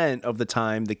 70% of the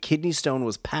time the kidney stone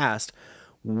was passed,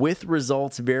 with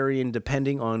results varying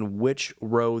depending on which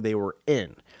row they were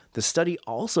in. The study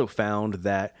also found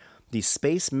that the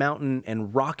Space Mountain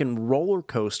and Rock and Roller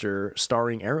Coaster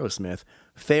starring Aerosmith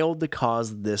failed to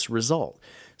cause this result.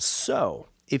 So,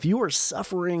 if you are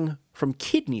suffering from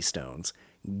kidney stones,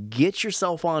 get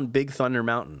yourself on Big Thunder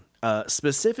Mountain.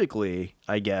 Specifically,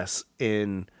 I guess,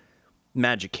 in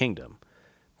Magic Kingdom,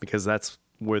 because that's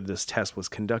where this test was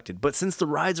conducted. But since the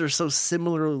rides are so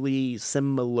similarly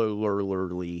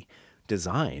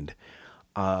designed,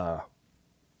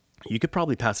 you could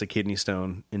probably pass a kidney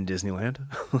stone in Disneyland.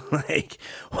 Like,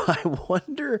 I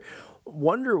wonder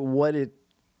what it.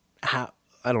 How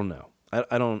I don't know.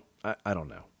 I don't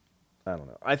know.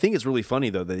 I think it's really funny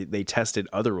though that they tested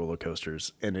other roller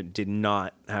coasters and it did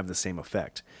not have the same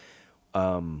effect.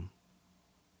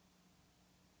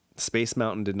 Space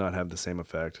Mountain did not have the same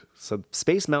effect. So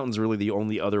Space Mountain's really the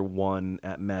only other one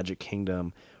at Magic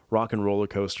Kingdom. Rock and Roller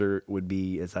Coaster would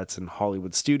be, as that's in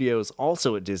Hollywood Studios,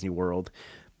 also at Disney World.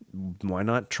 Why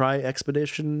not try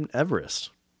Expedition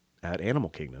Everest at Animal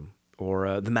Kingdom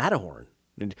or the Matterhorn?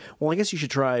 Well, I guess you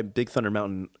should try Big Thunder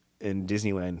Mountain in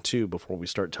Disneyland too before we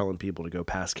start telling people to go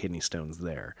past kidney stones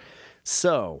there.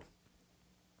 So,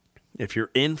 if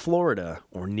you're in Florida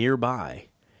or nearby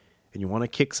and you want to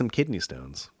kick some kidney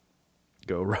stones,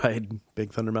 go ride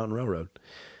Big Thunder Mountain Railroad.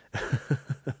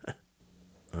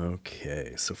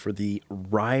 Okay, so for the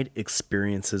ride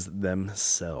experiences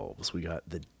themselves, we got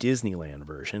the Disneyland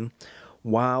version.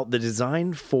 While the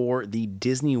design for the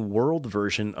Disney World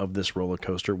version of this roller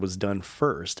coaster was done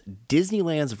first,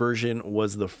 Disneyland's version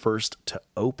was the first to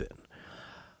open.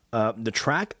 The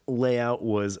track layout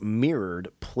was mirrored,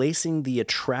 placing the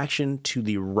attraction to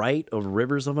the right of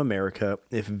Rivers of America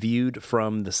if viewed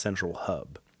from the central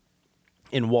hub.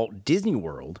 In Walt Disney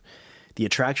World, the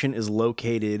attraction is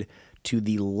located to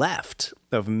the left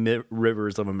of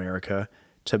Rivers of America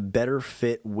to better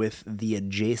fit with the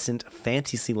adjacent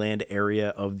Fantasyland area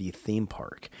of the theme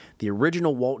park. The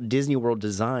original Walt Disney World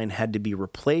design had to be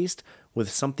replaced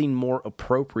with something more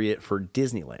appropriate for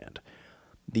Disneyland.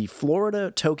 The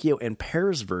Florida, Tokyo, and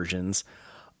Paris versions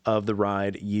of the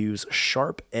ride use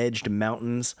sharp-edged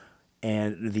mountains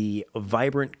and the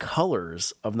vibrant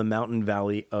colors of the Mountain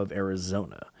Valley of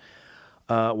Arizona.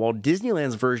 While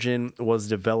Disneyland's version was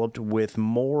developed with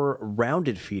more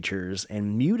rounded features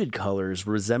and muted colors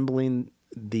resembling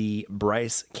the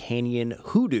Bryce Canyon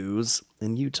hoodoos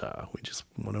in Utah. We just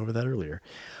went over that earlier.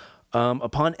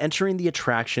 Upon entering the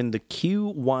attraction, the queue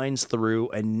winds through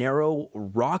a narrow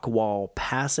rock wall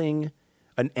passing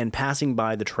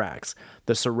by the tracks.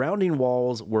 The surrounding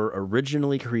walls were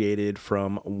originally created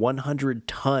from 100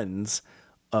 tons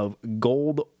of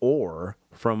gold ore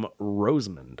from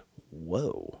Rosamond.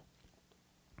 Whoa.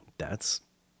 That's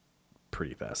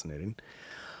pretty fascinating.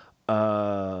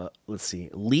 Let's see.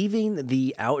 Leaving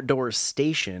the outdoor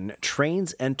station,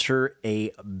 trains enter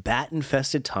a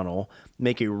bat-infested tunnel,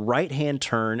 make a right-hand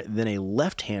turn, then a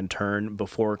left-hand turn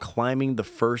before climbing the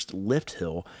first lift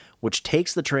hill, which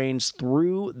takes the trains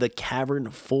through the cavern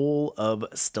full of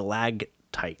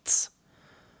stalactites.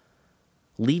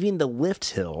 Leaving the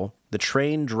lift hill, the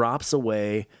train drops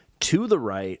away to the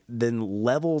right, then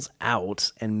levels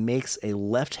out and makes a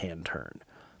left-hand turn.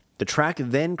 The track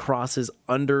then crosses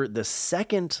under the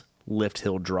second lift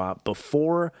hill drop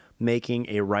before making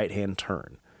a right-hand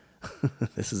turn.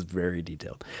 This is very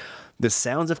detailed. The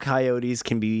sounds of coyotes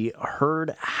can be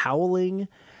heard howling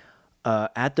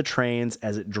at the trains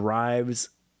as it drives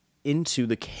into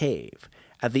the cave.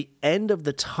 At the end of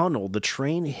the tunnel, the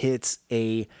train hits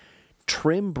a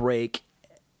trim brake,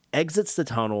 exits the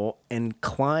tunnel, and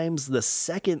climbs the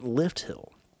second lift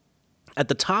hill. At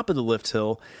the top of the lift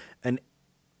hill, an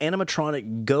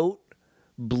animatronic goat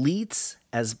bleats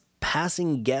as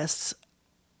passing guests...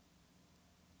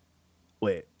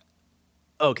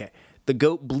 The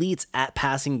goat bleats at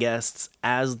passing guests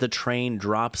as the train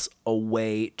drops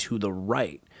away to the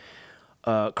right,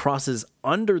 crosses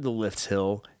under the lift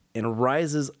hill, and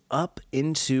rises up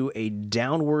into a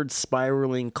downward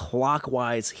spiraling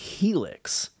clockwise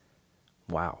helix.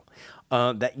 Wow.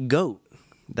 That goat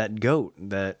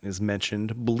that is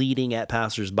mentioned bleeding at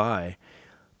passersby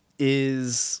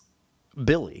is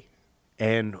Billy.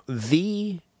 And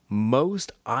the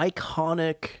most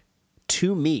iconic,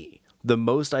 to me, the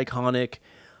most iconic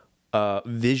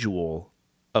visual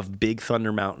of Big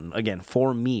Thunder Mountain, again,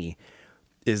 for me,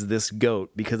 is this goat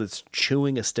because it's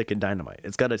chewing a stick of dynamite.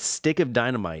 It's got a stick of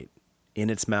dynamite in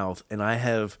its mouth, and I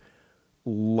have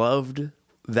loved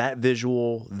that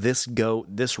visual, this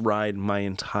goat, this ride my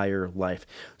entire life.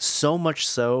 So much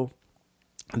so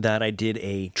that I did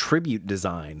a tribute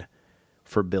design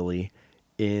for Billy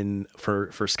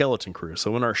for Skeleton Crew.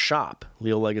 So in our shop,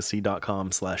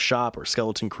 leolegacy.com/shop or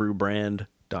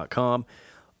skeletoncrewbrand.com,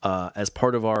 as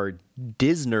part of our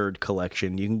Disnerd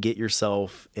collection, you can get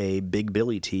yourself a Big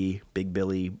Billy tee, Big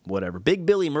Billy whatever, Big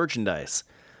Billy merchandise.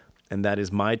 And that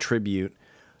is my tribute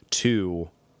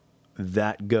to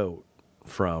that goat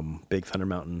from Big Thunder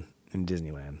Mountain in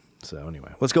Disneyland. So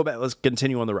anyway, let's go back. Let's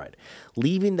continue on the ride.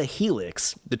 Leaving the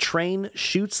helix, the train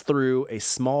shoots through a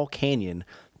small canyon,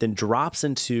 then drops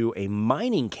into a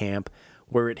mining camp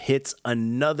where it hits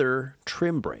another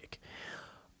trim brake.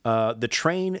 The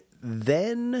train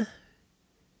then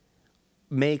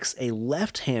makes a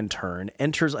left-hand turn,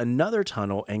 enters another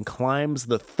tunnel, and climbs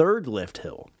the third lift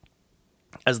hill.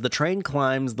 As the train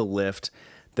climbs the lift,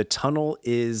 the tunnel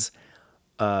is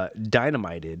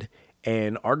dynamited,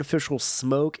 and artificial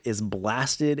smoke is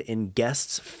blasted in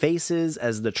guests' faces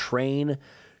as the train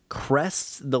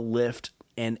crests the lift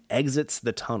and exits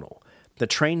the tunnel. The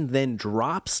train then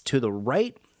drops to the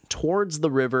right towards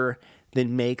the river,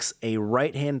 then makes a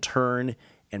right-hand turn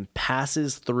and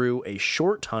passes through a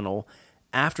short tunnel.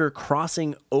 After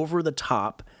crossing over the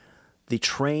top, the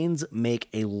trains make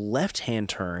a left-hand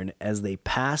turn as they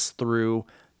pass through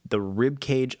the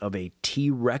ribcage of a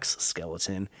T-Rex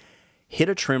skeleton, hit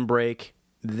a trim brake,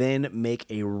 then make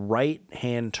a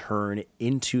right-hand turn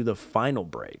into the final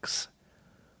brakes.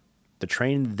 The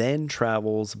train then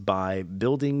travels by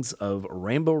buildings of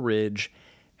Rainbow Ridge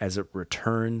as it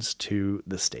returns to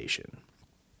the station.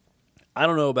 I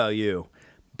don't know about you,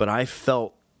 but I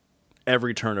felt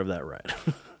every turn of that ride.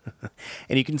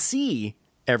 And you can see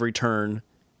every turn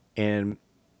and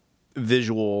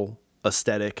visual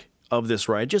aesthetic of this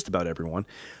ride, just about everyone,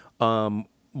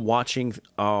 watching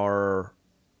our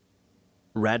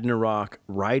Ragnarok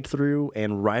ride through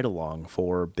and ride along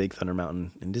for Big Thunder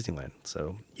Mountain in Disneyland.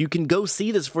 So you can go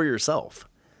see this for yourself.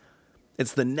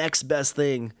 It's the next best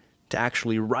thing to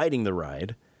actually riding the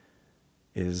ride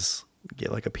is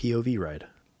get like a POV ride.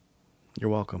 You're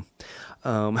welcome.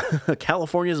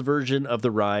 California's version of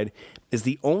the ride is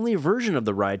the only version of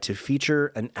the ride to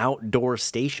feature an outdoor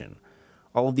station.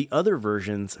 All of the other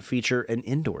versions feature an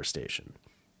indoor station.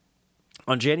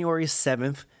 On January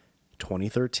 7th,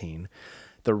 2013,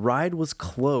 the ride was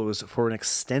closed for an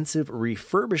extensive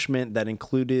refurbishment that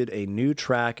included a new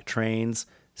track, trains,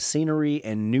 scenery,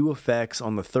 and new effects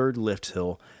on the third lift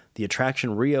hill. The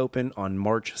attraction reopened on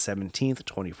March 17th,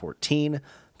 2014.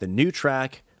 The new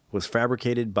track was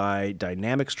fabricated by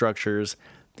Dynamic Structures,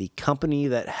 the company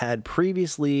that had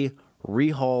previously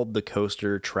rehauled the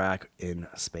coaster track in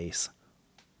Space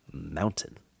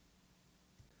Mountain.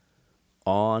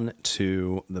 On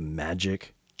to the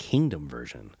Magic Kingdom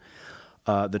version.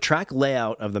 The track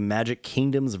layout of the Magic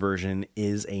Kingdom's version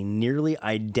is a nearly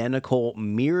identical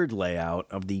mirrored layout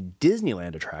of the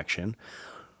Disneyland attraction.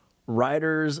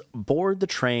 Riders board the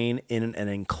train in an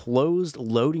enclosed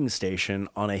loading station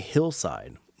on a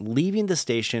hillside. Leaving the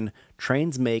station,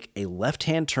 trains make a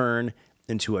left-hand turn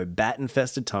into a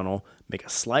bat-infested tunnel, make a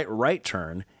slight right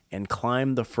turn, and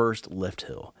climb the first lift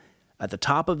hill. At the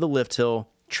top of the lift hill,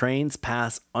 trains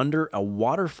pass under a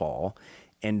waterfall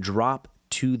and drop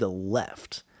to the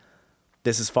left.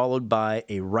 This is followed by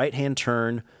a right-hand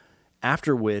turn,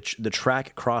 after which the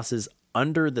track crosses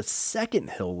under the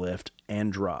second hill lift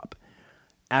and drop.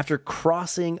 After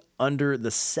crossing under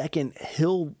the second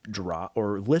hill drop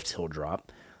or lift hill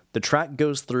drop, the track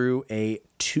goes through a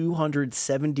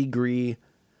 270-degree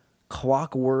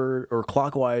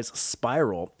clockwise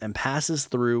spiral and passes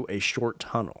through a short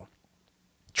tunnel.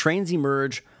 Trains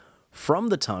emerge from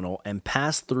the tunnel and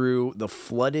pass through the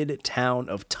flooded town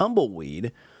of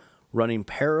Tumbleweed, running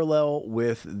parallel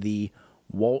with the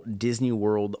Walt Disney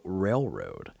World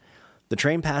Railroad. The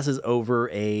train passes over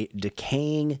a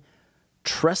decaying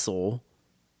trestle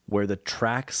where the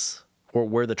track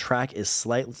is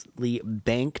slightly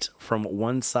banked from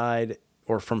one side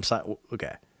or from side.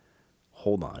 Okay,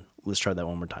 hold on. Let's try that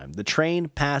one more time. The train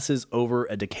passes over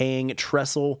a decaying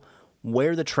trestle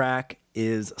where the track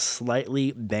is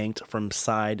slightly banked from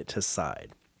side to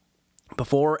side.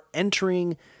 Before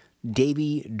entering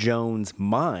Davy Jones'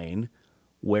 mine,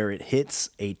 where it hits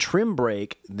a trim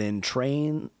brake,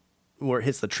 where it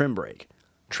hits the trim brake.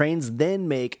 Trains then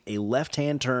make a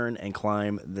left-hand turn and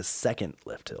climb the second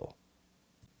lift hill.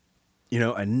 You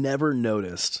know, I never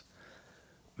noticed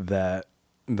that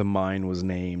the mine was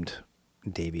named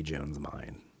Davy Jones'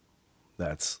 Mine.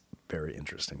 That's very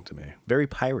interesting to me. Very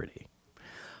piratey.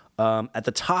 At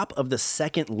the top of the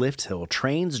second lift hill,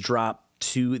 trains drop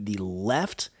to the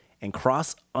left and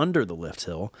cross under the lift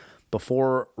hill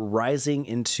before rising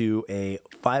into a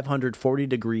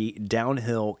 540-degree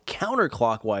downhill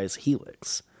counterclockwise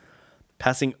helix,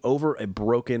 passing over a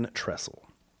broken trestle.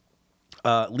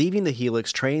 Leaving the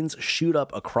helix, trains shoot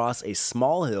up across a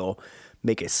small hill,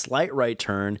 make a slight right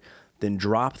turn, then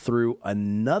drop through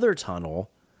another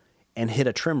tunnel and hit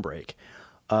a trim brake.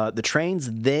 The trains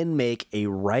then make a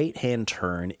right-hand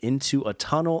turn into a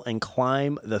tunnel and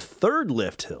climb the third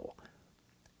lift hill.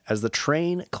 As the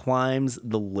train climbs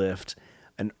the lift,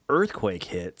 an earthquake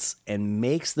hits and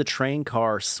makes the train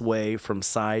car sway from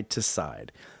side to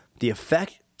side. The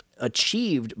effect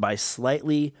achieved by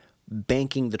slightly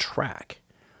banking the track.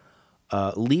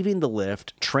 Leaving the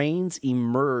lift, trains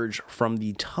emerge from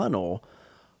the tunnel,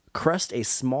 crest a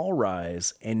small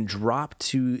rise, and drop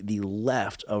to the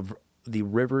left of the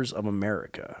rivers of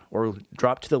America, or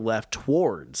drop to the left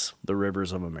towards the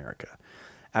rivers of America.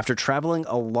 After traveling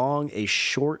along a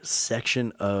short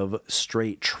section of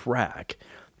straight track,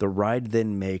 the ride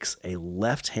then makes a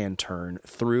left-hand turn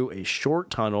through a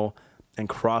short tunnel and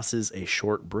crosses a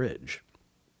short bridge.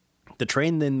 The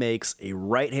train then makes a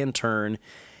right-hand turn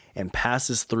and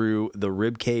passes through the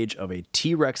ribcage of a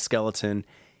T-Rex skeleton,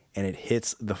 and it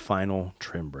hits the final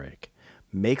trim brake.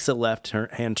 Makes a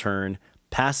left-hand turn,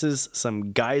 passes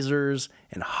some geysers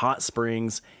and hot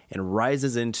springs, and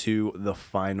rises into the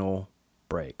final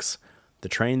breaks. The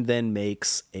train then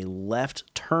makes a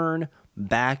left turn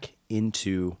back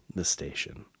into the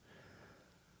station.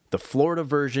 The Florida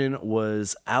version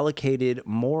was allocated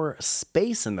more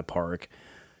space in the park,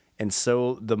 and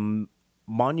so the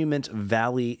Monument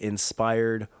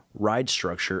Valley-inspired ride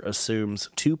structure assumes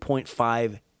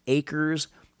 2.5 acres,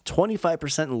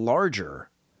 25% larger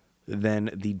than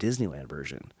the Disneyland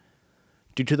version.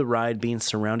 Due to the ride being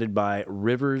surrounded by the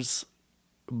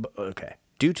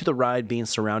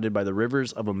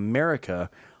rivers of America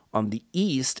on the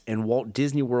east and Walt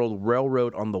Disney World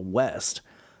Railroad on the west,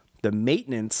 the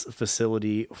maintenance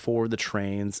facility for the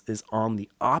trains is on the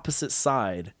opposite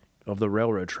side of the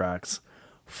railroad tracks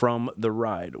from the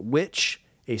ride, which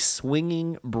a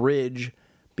swinging bridge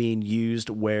being used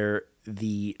where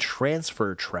the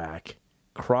transfer track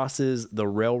crosses the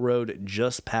railroad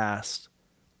just past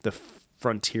the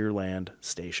Frontierland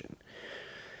station.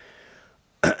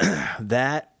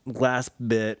 That last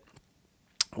bit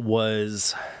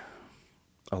was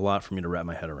a lot for me to wrap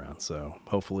my head around, so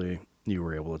hopefully you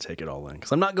were able to take it all in,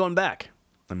 because I'm not going back.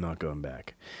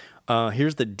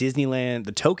 Here's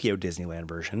the Tokyo Disneyland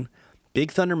version.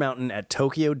 Big Thunder Mountain at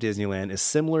Tokyo Disneyland is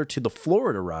similar to the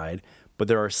Florida ride, but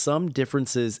there are some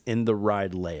differences in the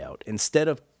ride layout. Instead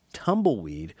of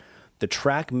tumbleweed, the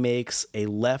track makes a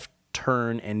left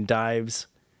turn and dives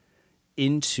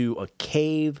into a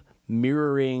cave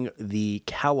mirroring the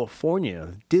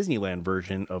California Disneyland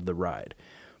version of the ride.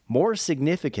 More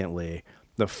significantly,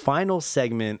 the final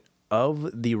segment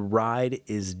of the ride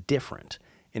is different.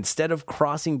 Instead of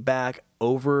crossing back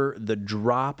over the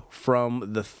drop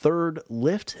from the third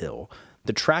lift hill,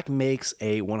 the track makes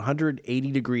a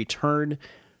 180-degree turn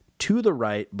to the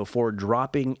right before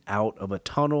dropping out of a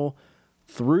tunnel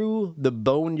through the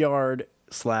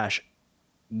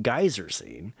boneyard/geyser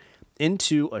scene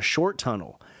into a short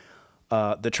tunnel.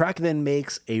 The track then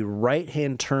makes a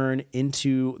right-hand turn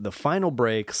into the final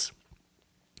breaks.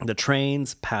 The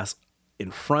trains pass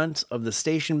in front of the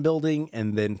station building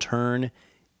and then turn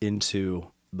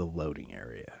into the loading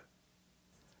area.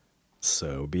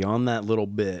 So beyond that little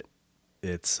bit,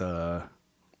 it's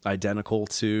identical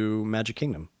to Magic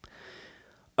Kingdom.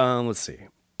 Let's see.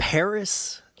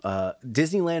 Paris,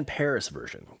 Disneyland Paris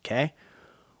version, okay?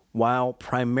 While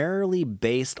primarily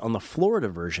based on the Florida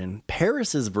version,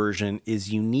 Paris's version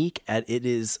is unique at it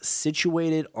is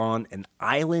situated on an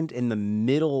island in the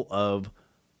middle of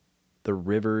the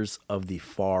rivers of the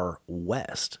far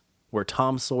west, where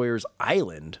Tom Sawyer's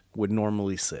Island would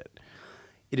normally sit.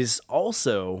 It is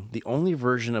also the only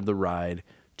version of the ride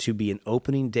to be an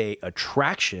opening day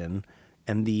attraction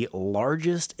and the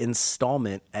largest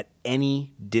installment at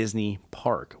any Disney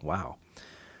park. Wow.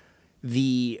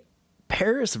 The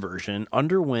Paris version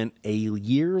underwent a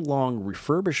year-long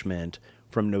refurbishment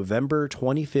from November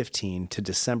 2015 to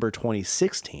December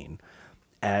 2016.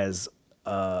 As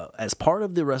part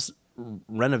of the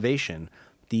renovation,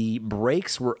 the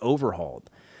brakes were overhauled.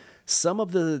 Some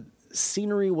of the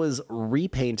scenery was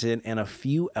repainted and a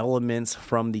few elements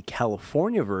from the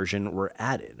California version were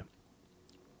added.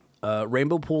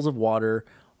 Rainbow pools of water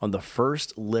on the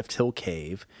first lift hill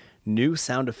cave, new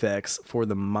sound effects for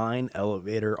the mine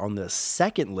elevator on the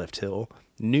second lift hill,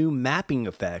 new mapping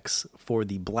effects for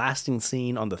the blasting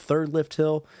scene on the third lift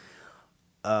hill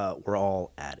were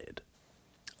all added.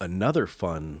 Another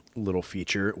fun little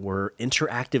feature were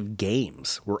interactive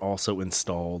games were also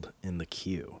installed in the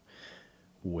queue,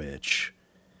 which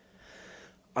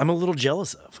I'm a little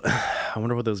jealous of. I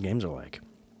wonder what those games are like.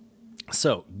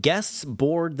 So, guests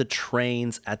board the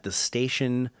trains at the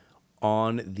station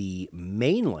on the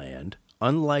mainland.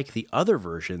 Unlike the other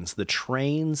versions, the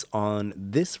trains on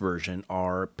this version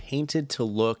are painted to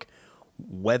look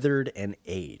weathered and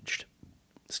aged.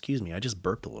 Excuse me, I just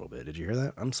burped a little bit. Did you hear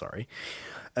that? I'm sorry.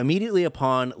 Immediately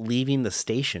upon leaving the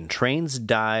station, trains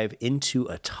dive into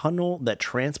a tunnel that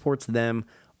transports them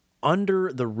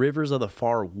under the rivers of the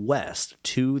far west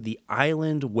to the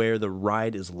island where the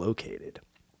ride is located.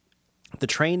 The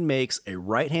train makes a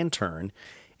right-hand turn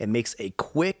and makes a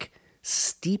quick,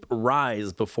 steep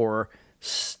rise before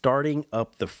starting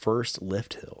up the first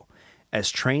lift hill.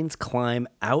 As trains climb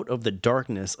out of the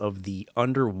darkness of the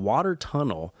underwater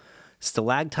tunnel,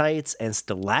 stalactites and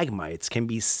stalagmites can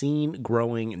be seen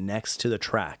growing next to the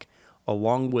track,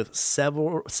 along with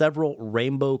several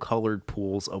rainbow-colored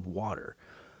pools of water.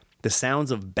 The sounds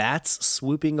of bats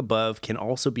swooping above can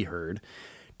also be heard.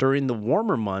 During the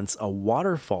warmer months, a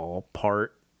waterfall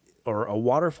parts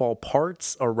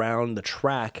around the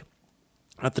track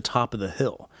at the top of the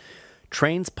hill.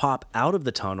 Trains pop out of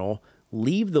the tunnel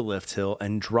leave the lift hill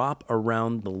and drop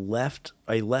around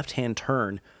a left-hand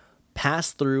turn,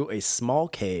 pass through a small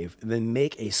cave, then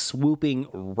make a swooping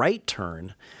right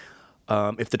turn.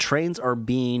 If the trains are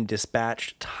being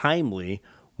dispatched timely,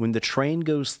 when the train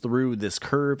goes through this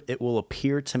curve, it will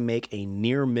appear to make a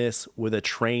near miss with a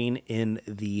train in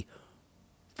the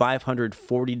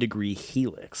 540-degree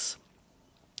helix.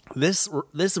 This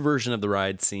version of the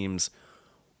ride seems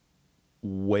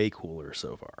way cooler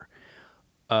so far.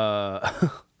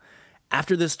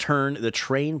 After this turn, the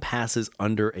train passes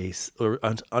under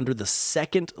the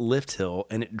second lift hill,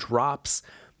 and it drops,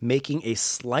 making a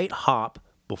slight hop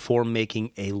before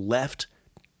making a left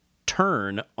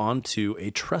turn onto a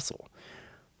trestle.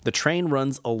 The train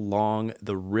runs along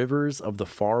the rivers of the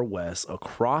far west,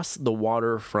 across the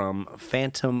water from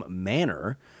Phantom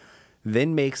Manor,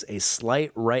 then makes a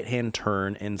slight right-hand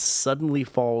turn and suddenly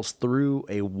falls through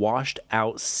a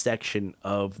washed-out section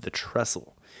of the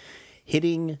trestle,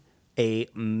 hitting a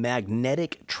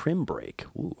magnetic trim brake.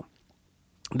 Ooh.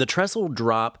 The trestle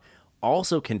drop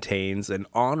also contains an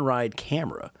on-ride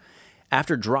camera.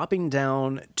 After dropping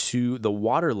down to the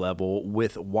water level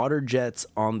with water jets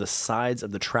on the sides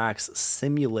of the tracks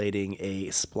simulating a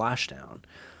splashdown,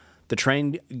 the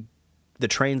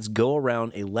trains go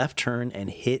around a left turn and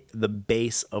hit the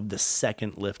base of the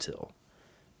second lift hill.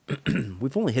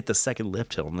 We've only hit the second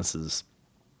lift hill, and this is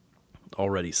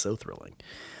already so thrilling.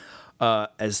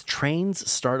 As trains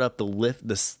start up the lift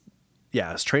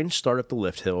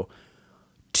hill,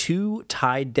 two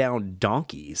tied down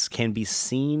donkeys can be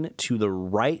seen to the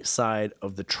right side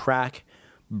of the track,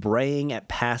 braying at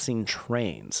passing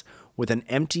trains with an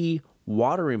empty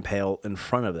watering pail in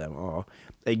front of them. Oh.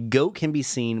 A goat can be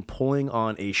seen pulling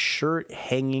on a shirt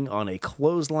hanging on a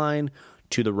clothesline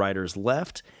to the rider's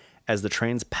left as the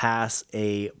trains pass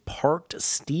a parked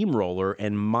steamroller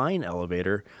and mine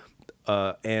elevator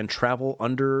and travel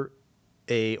under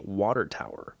a water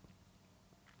tower.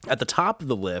 At the top of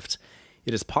the lift,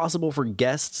 it is possible for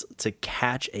guests to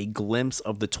catch a glimpse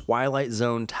of the Twilight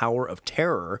Zone Tower of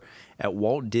Terror at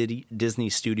Walt Disney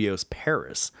Studios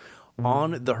Paris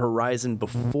on the horizon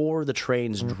before the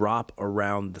trains drop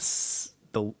around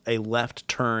a left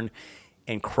turn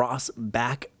and cross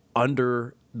back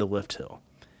under the lift hill.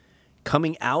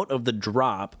 Coming out of the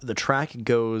drop, the track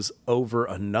goes over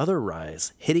another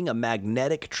rise, hitting a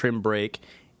magnetic trim brake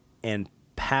and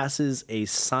passes a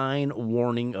sign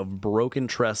warning of broken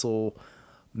trestle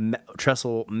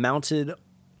mounted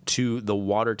to the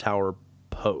water tower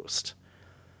post.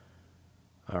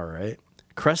 All right.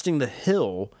 Cresting the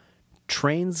hill,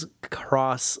 trains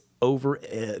cross over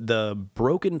the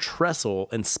broken trestle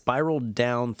and spiral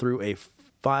down through a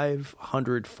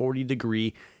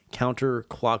 540-degree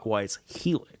counterclockwise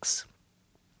helix.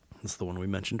 That's the one we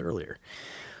mentioned earlier.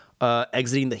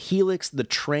 Exiting the helix, the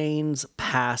trains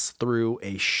pass through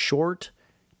a short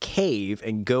cave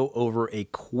and go over a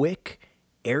quick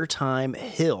airtime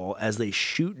hill as they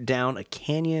shoot down a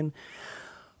canyon.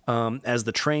 As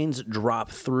the trains drop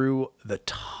through the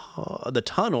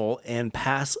tunnel and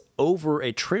pass over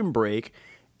a trim brake,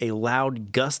 a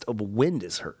loud gust of wind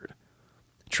is heard.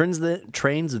 Trains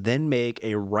then make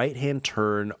a right-hand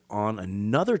turn on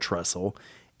another trestle,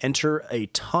 enter a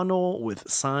tunnel with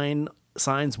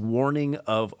signs warning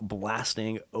of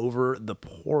blasting over the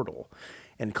portal,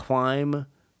 and climb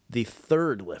the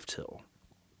third lift hill.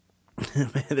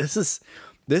 Man, this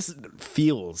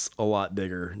feels a lot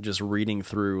bigger just reading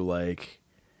through like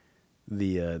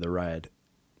the ride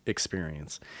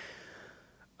experience.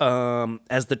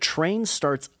 As the train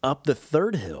starts up the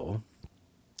third hill,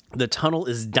 the tunnel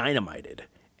is dynamited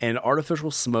and artificial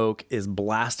smoke is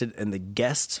blasted in the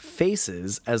guests'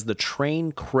 faces as the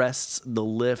train crests the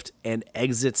lift and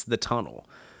exits the tunnel.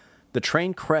 The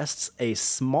train crests a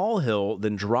small hill,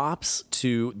 then drops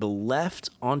to the left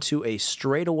onto a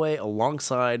straightaway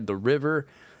alongside the river,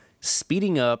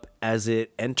 speeding up as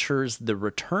it enters the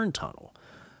return tunnel.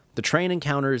 The train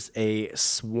encounters a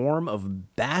swarm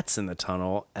of bats in the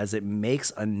tunnel as it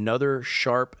makes another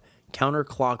sharp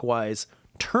counterclockwise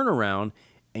turnaround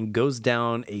and goes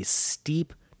down a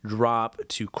steep drop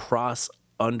to cross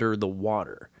under the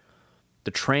water.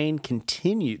 The trains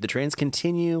continue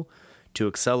to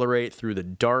accelerate through the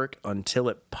dark until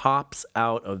it pops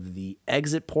out of the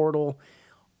exit portal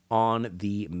on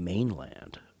the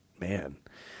mainland. Man.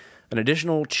 An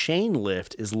additional chain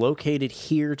lift is located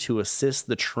here to assist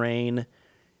the train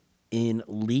in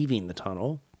leaving the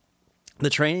tunnel. The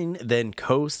train then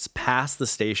coasts past the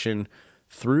station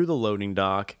through the loading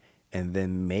dock and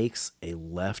then makes a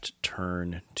left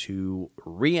turn to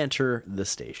re-enter the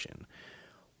station.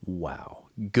 Wow.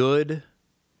 Good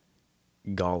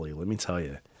golly, let me tell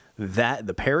you.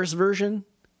 The Paris version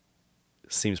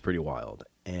seems pretty wild,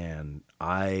 and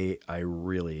I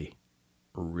really,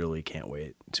 really can't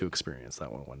wait to experience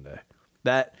that one day.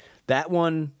 That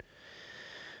one,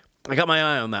 I got my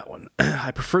eye on that one.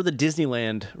 I prefer the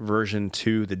Disneyland version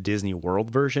to the Disney World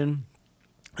version,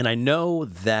 and I know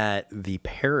that the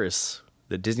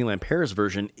Disneyland Paris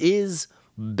version is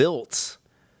built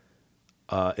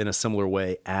in a similar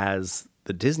way as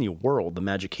the Disney World, the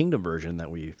Magic Kingdom version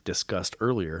that we've discussed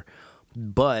earlier,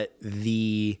 but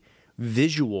the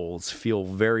visuals feel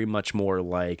very much more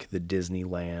like the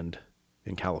Disneyland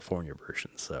in California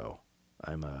version. So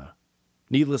I'm,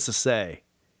 needless to say,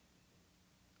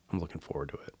 I'm looking forward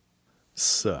to it.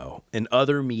 So, in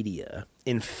other media,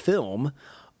 in film,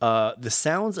 the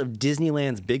sounds of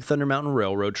Disneyland's Big Thunder Mountain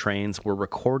Railroad trains were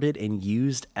recorded and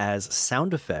used as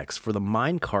sound effects for the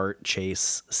minecart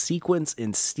chase sequence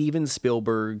in Steven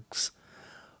Spielberg's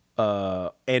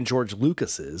and George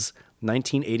Lucas's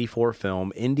 1984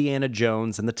 film Indiana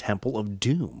Jones and the Temple of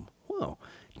Doom. Whoa.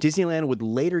 Disneyland would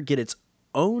later get its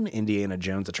own Indiana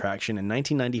Jones attraction in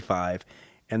 1995,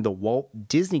 and the Walt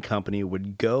Disney Company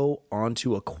would go on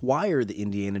to acquire the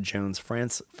Indiana Jones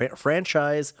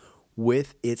franchise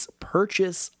with its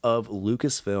purchase of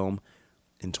Lucasfilm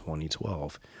in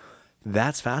 2012.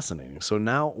 That's fascinating. So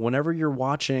now, whenever you're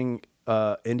watching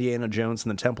Indiana Jones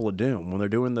and the Temple of Doom, when they're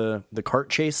doing the cart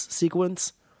chase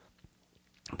sequence,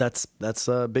 that's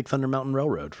Big Thunder Mountain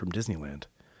Railroad from Disneyland.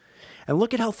 And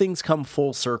look at how things come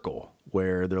full circle,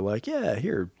 where they're like, yeah,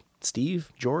 here,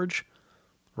 Steve, George,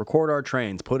 record our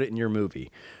trains, put it in your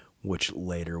movie, which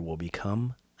later will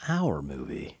become our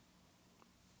movie.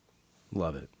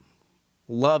 Love it.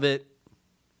 Love it.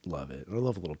 Love it. I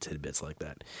love little tidbits like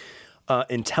that.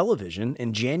 In television,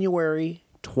 in January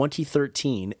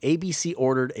 2013, ABC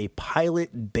ordered a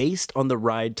pilot based on the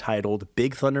ride titled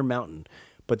Big Thunder Mountain,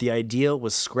 but the idea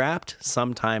was scrapped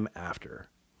sometime after.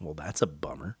 Well, that's a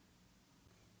bummer.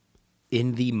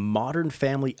 In the Modern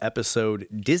Family episode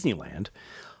Disneyland,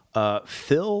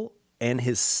 Phil and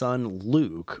his son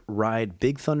Luke ride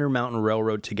Big Thunder Mountain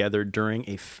Railroad together during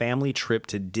a family trip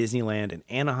to Disneyland in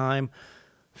Anaheim.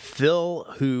 Phil,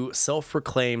 who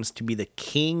self-proclaims to be the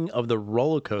king of the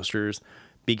roller coasters,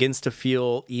 begins to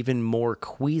feel even more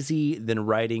queasy than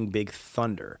riding Big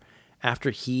Thunder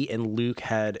after he and Luke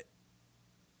had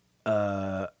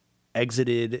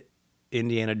exited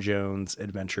Indiana Jones'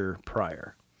 adventure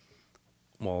prior.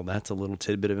 Well, that's a little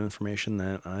tidbit of information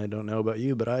that I don't know about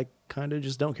you, but I kind of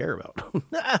just don't care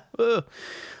about.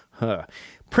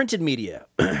 Printed media.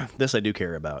 This I do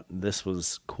care about. This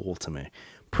was cool to me.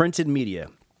 Printed media.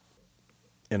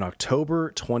 In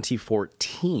October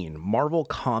 2014, Marvel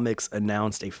Comics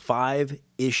announced a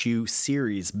 5-issue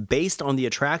series based on the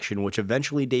attraction, which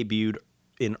eventually debuted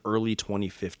in early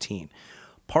 2015.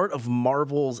 Part of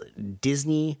Marvel's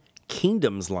Disney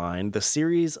Kingdoms line, the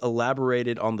series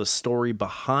elaborated on the story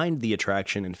behind the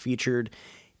attraction and featured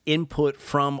input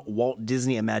from Walt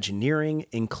Disney Imagineering,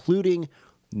 including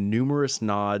numerous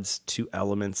nods to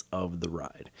elements of the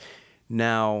ride.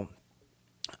 Now,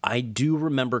 I do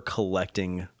remember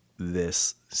collecting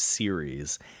this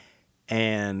series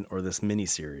or this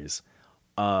miniseries,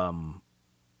 and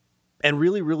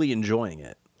really, really enjoying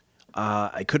it.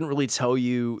 I couldn't really tell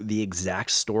you the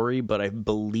exact story, but I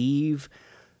believe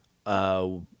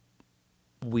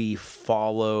we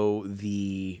follow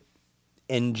the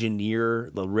engineer,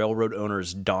 the railroad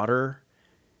owner's daughter,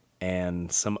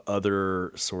 and some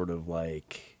other sort of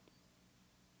like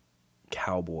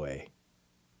cowboy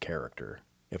character,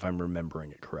 if I'm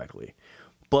remembering it correctly.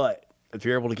 But if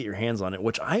you're able to get your hands on it,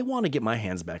 which I want to get my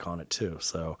hands back on it too,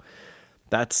 so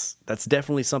that's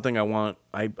definitely something I want.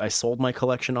 I sold my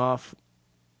collection off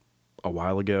a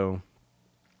while ago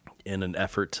in an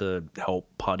effort to help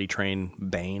potty train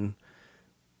Bane.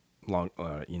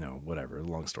 Whatever,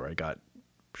 long story. I got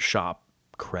shop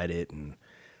credit and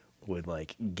would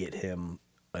like get him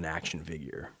an action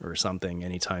figure or something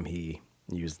anytime he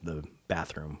used the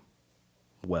bathroom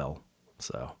well.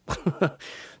 So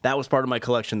that was part of my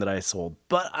collection that I sold,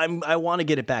 but I want to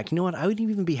get it back. You know what? I would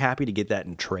even be happy to get that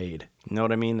in trade. You know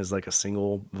what I mean? As like a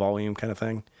single volume kind of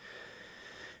thing.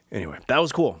 Anyway, that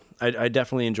was cool. I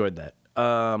definitely enjoyed that.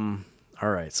 All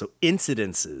right. So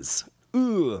incidences.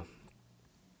 Ooh.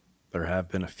 There have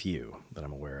been a few that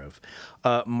I'm aware of.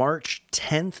 March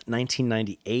 10th,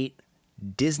 1998,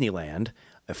 Disneyland.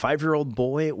 A 5-year-old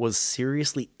boy was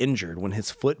seriously injured when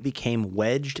his foot became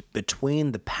wedged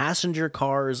between the passenger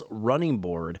car's running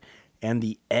board and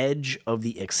the edge of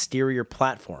the exterior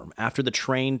platform after the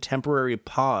train temporarily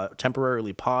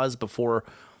paused before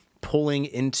pulling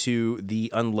into the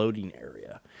unloading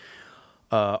area.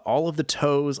 All of the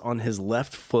toes on his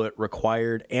left foot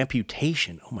required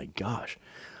amputation. Oh my gosh.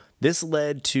 This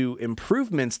led to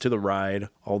improvements to the ride,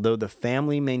 although the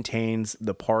family maintains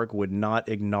the park would not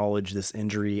acknowledge this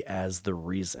injury as the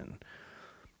reason.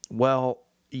 Well,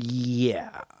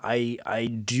 yeah, I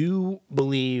do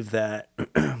believe that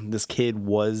this kid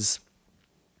was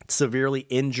severely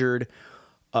injured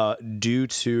due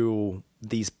to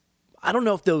these. I don't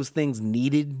know if those things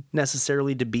needed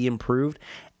necessarily to be improved.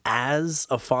 As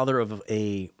a father of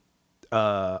I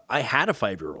had a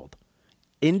 5-year-old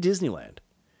in Disneyland.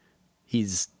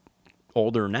 He's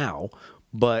older now,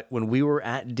 but when we were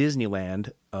at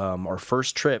Disneyland,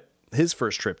 his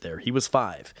first trip there, he was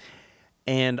 5.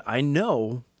 And I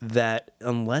know that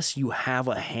unless you have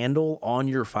a handle on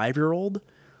your 5-year-old,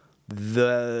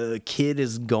 the kid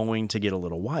is going to get a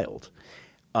little wild.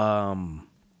 And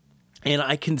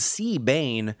I can see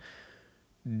Bane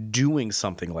doing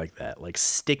something like that, like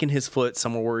sticking his foot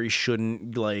somewhere where he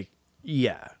shouldn't,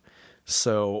 yeah.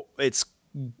 So it's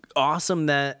awesome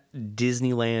that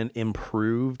Disneyland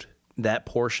improved that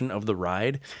portion of the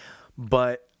ride,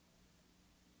 but,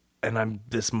 and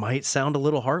this might sound a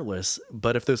little heartless,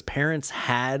 but if those parents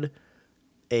had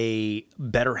a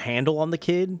better handle on the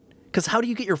kid, because how do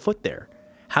you get your foot there?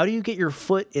 How do you get your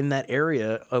foot in that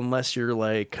area unless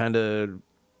you're kind of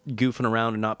goofing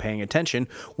around and not paying attention,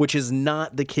 which is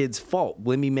not the kid's fault.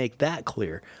 Let me make that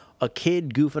clear. A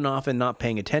kid goofing off and not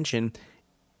paying attention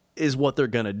is what they're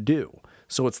going to do.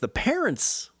 So it's the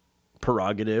parents'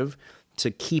 prerogative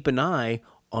to keep an eye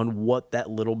on what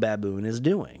that little baboon is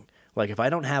doing. Like if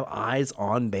I don't have eyes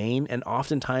on Bane and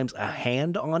oftentimes a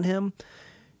hand on him,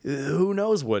 who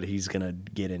knows what he's going to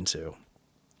get into.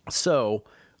 So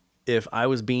if I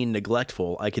was being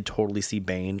neglectful, I could totally see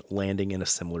Bane landing in a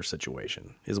similar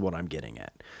situation, is what I'm getting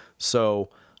at. So,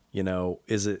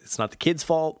 it's not the kid's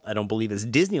fault. I don't believe it's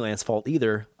Disneyland's fault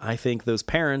either. I think those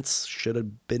parents should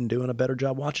have been doing a better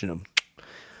job watching them.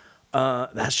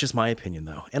 That's just my opinion,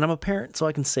 though. And I'm a parent, so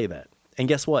I can say that. And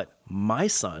guess what? My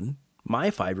son, my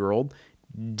 5-year-old,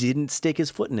 didn't stick his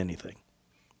foot in anything.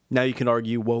 Now you can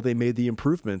argue, well, they made the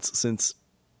improvements since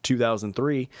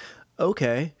 2003.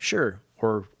 Okay, sure.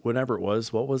 Or whenever it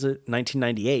was, what was it?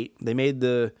 1998. They made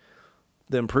the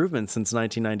improvements since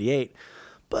 1998.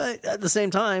 But at the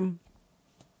same time,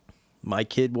 my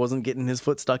kid wasn't getting his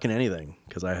foot stuck in anything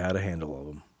because I had a handle of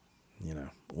him.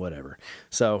 Whatever.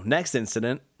 So next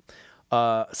incident,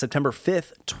 September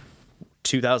 5th,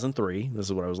 2003. This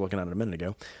is what I was looking at a minute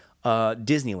ago.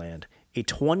 Disneyland. A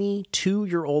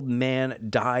 22-year-old man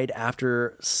died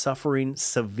after suffering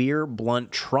severe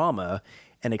blunt trauma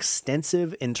and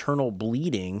extensive internal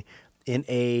bleeding in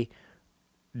a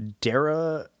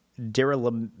derailment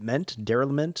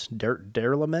derailment.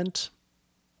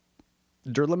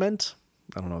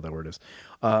 I don't know what that word is.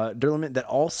 Derailment that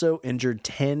also injured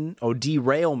 10. Oh,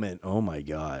 derailment. Oh my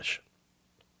gosh.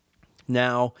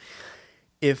 Now,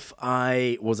 if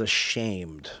I was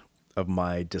ashamed of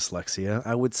my dyslexia,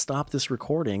 I would stop this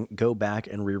recording, go back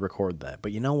and re-record that.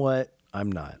 But you know what?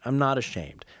 I'm not. I'm not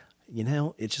ashamed.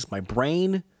 It's just my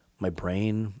brain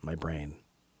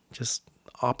just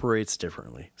operates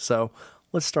differently. So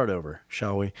let's start over,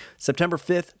 shall we? September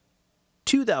 5th,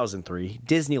 2003,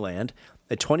 Disneyland.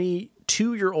 A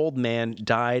 22-year-old man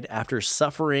died after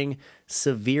suffering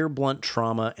severe blunt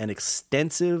trauma and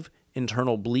extensive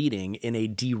internal bleeding in a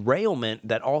derailment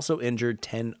that also injured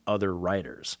 10 other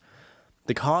riders.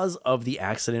 The cause of the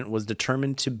accident was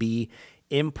determined to be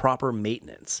improper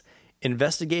maintenance.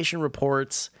 Investigation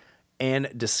reports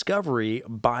and discovery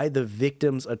by the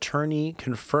victim's attorney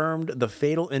confirmed the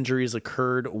fatal injuries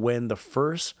occurred when the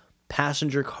first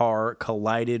passenger car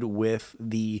collided with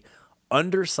the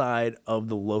underside of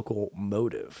the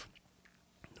locomotive.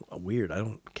 Weird.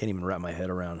 Can't even wrap my head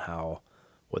around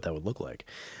what that would look like.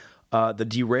 The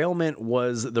derailment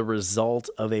was the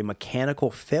result of a mechanical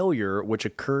failure which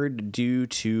occurred due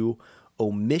to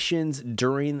omissions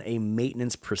during a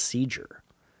maintenance procedure.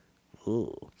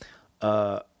 Ooh.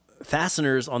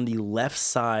 Fasteners on the left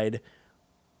side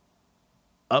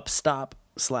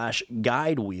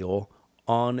upstop/guide wheel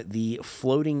on the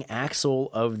floating axle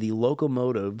of the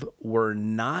locomotive were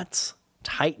not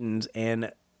tightened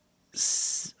and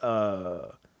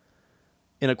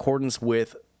in accordance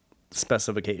with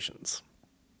specifications.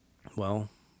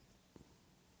 Well,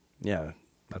 yeah,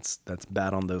 that's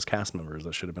bad on those cast members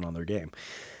that should have been on their game.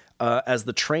 As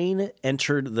the train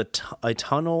entered a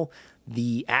tunnel,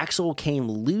 the axle came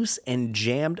loose and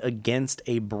jammed against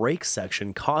a brake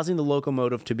section, causing the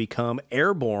locomotive to become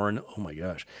airborne. Oh my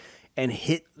gosh. And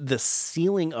hit the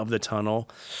ceiling of the tunnel.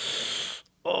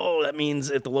 Oh, that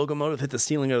means if the locomotive hit the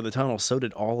ceiling of the tunnel, so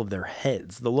did all of their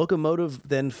heads. The locomotive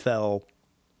then fell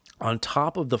on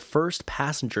top of the first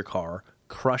passenger car,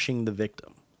 crushing the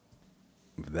victim.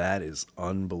 That is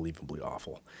unbelievably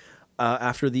awful.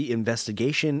 After the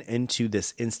investigation into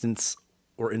this incident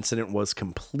was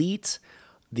complete,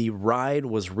 the ride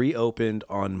was reopened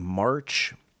on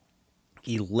March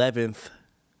 11th,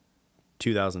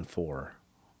 2004.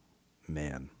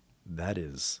 Man, that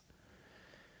is...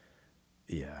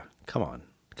 Yeah, come on.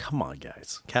 Come on,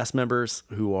 guys. Cast members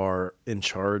who are in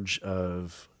charge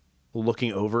of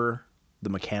looking over the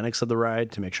mechanics of the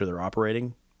ride to make sure they're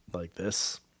operating like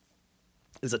this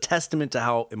is a testament to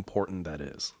how important that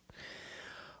is.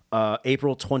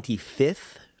 April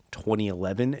 25th,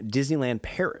 2011, Disneyland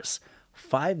Paris.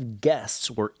 5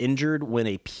 guests were injured when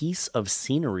a piece of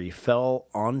scenery fell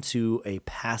onto a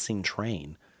passing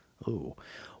train. Ooh.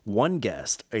 One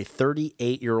guest, a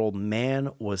 38-year-old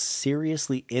man, was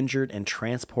seriously injured and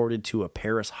transported to a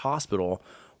Paris hospital,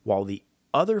 while the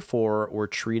other 4 were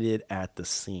treated at the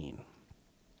scene.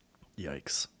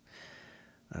 Yikes.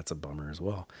 That's a bummer as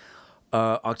well.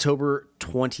 October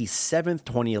 27th,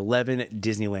 2011,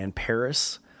 Disneyland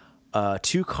Paris.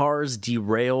 2 cars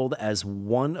derailed as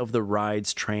one of the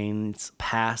ride's trains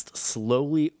passed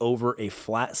slowly over a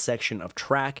flat section of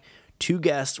track. 2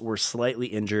 guests were slightly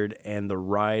injured, and the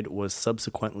ride was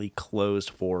subsequently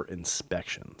closed for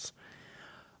inspections.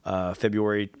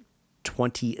 February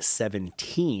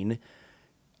 2017,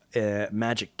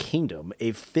 Magic Kingdom.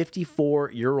 A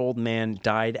 54-year-old man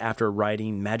died after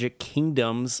riding Magic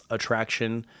Kingdom's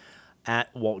attraction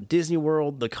at Walt Disney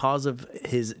World. The cause of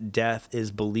his death is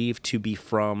believed to be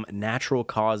from natural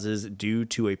causes due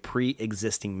to a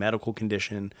pre-existing medical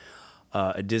condition.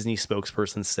 A Disney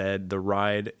spokesperson said the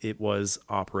ride, it was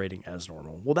operating as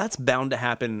normal. Well, that's bound to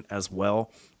happen as well.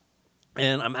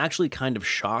 And I'm actually kind of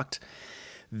shocked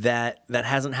that that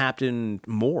hasn't happened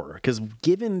more, because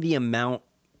given the amount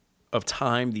of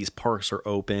time these parks are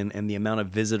open and the amount of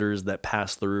visitors that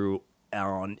pass through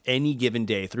on any given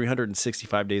day,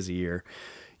 365 days a year,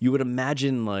 you would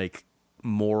imagine like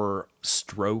more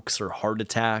strokes or heart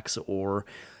attacks or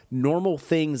normal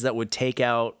things that would take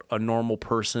out a normal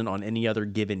person on any other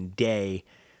given day.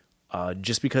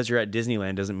 Just because you're at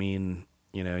Disneyland doesn't mean,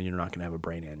 you're not going to have a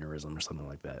brain aneurysm or something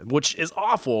like that, which is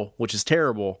awful, which is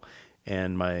terrible.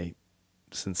 And my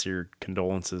sincere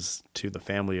condolences to the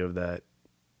family of that,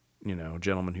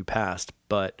 gentleman who passed.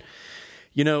 But,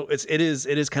 it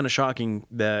is kind of shocking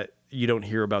that you don't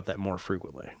hear about that more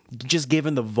frequently, just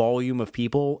given the volume of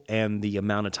people and the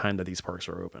amount of time that these parks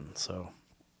are open. So,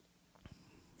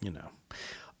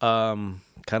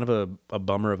 kind of a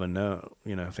bummer of a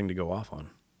thing to go off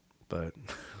on, but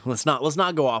let's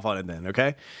not go off on it then.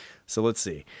 Okay. So let's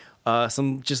see,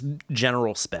 some just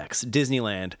general specs.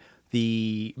 Disneyland,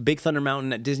 the Big Thunder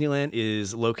Mountain at Disneyland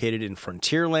is located in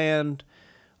Frontierland.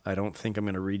 I don't think I'm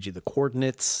going to read you the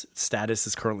coordinates. Status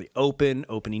is currently open.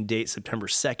 Opening date, September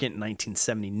 2nd,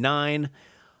 1979.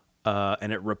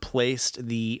 And it replaced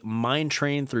the Mine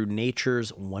Train through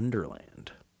Nature's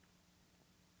Wonderland.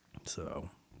 So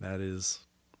that is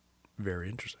very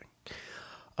interesting.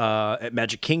 At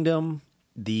Magic Kingdom,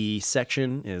 the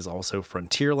section is also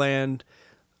Frontierland.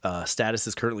 Status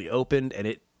is currently opened, and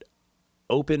it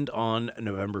opened on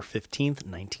November 15th,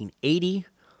 1980.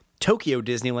 Tokyo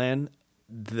Disneyland,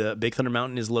 the Big Thunder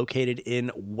Mountain is located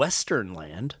in Western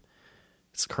Land.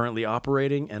 It's currently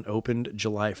operating and opened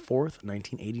July 4th,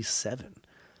 1987.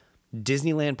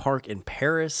 Disneyland Park in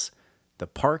Paris, the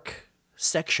park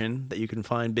section that you can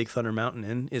find Big Thunder Mountain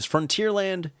in is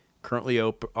Frontierland, currently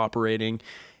operating,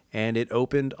 and it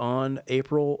opened on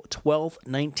April 12th,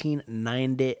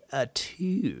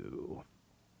 1992.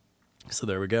 So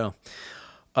there we go.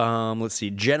 Let's see.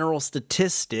 General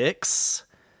statistics.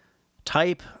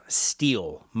 Type,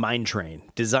 steel, Mine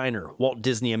Train. Designer, Walt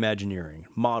Disney Imagineering.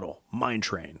 Model, Mine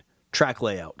Train. Track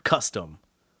layout, custom.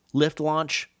 Lift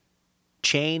launch,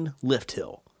 chain, lift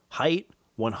hill. Height,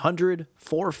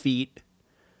 104 feet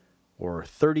or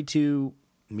 32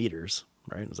 meters,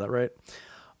 right? Is that right?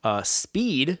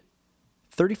 Speed,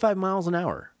 35 miles an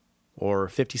hour or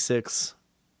 56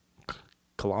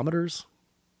 kilometers.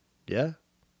 Yeah.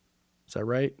 Is that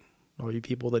right? All you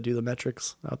people that do the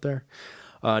metrics out there.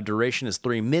 Duration is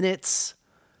 3 minutes.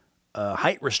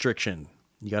 Height restriction.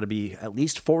 You got to be at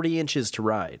least 40 inches to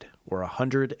ride or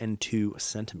 102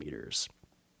 centimeters.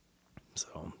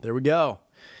 So there we go.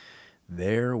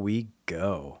 There we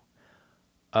go.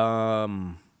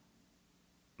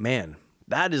 Man,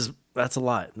 that's a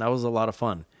lot. That was a lot of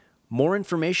fun. More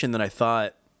information than I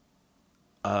thought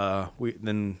would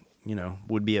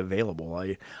be available.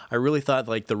 I really thought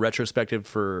like the retrospective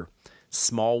for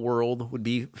Small World would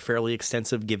be fairly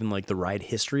extensive given like the ride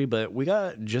history, but we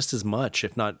got just as much,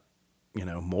 if not,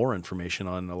 more information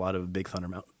on a lot of Big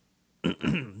Thunder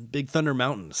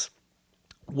Mountains.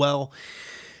 Well,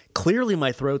 clearly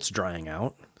my throat's drying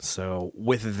out. So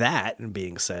with that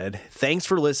being said, thanks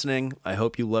for listening. I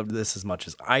hope you loved this as much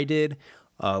as I did.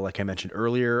 Like I mentioned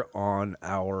earlier, on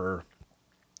our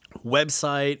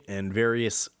website and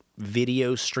various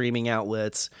video streaming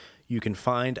outlets, you can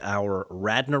find our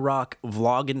Ragnarok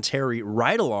Vloggentary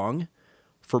ride-along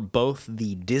for both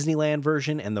the Disneyland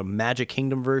version and the Magic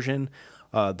Kingdom version.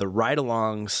 The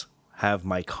ride-alongs have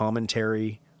my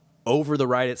commentary over the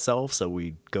ride itself, so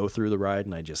we go through the ride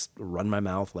and I just run my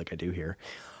mouth like I do here.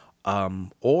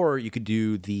 Or you could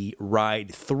do the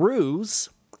ride-throughs,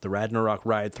 the Ragnarok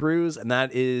ride-throughs, and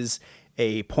that is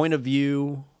a point of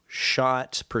view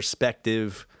shot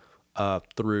perspective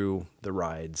through the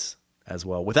rides as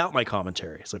well, without my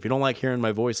commentary. So if you don't like hearing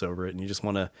my voice over it and you just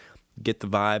want to get the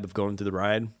vibe of going through the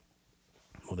ride,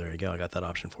 well, there you go. I got that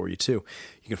option for you too.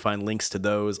 You can find links to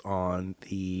those on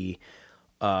the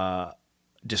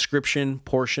description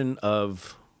portion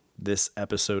of this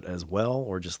episode as well,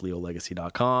 or just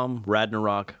leolegacy.com,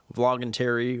 Ragnarok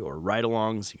Vloggentary or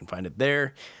ride-alongs. You can find it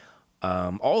there.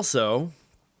 Also,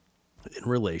 in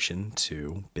relation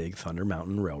to Big Thunder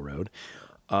Mountain Railroad,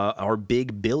 our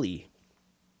Big Billy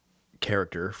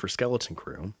character for Skeleton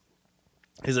Crew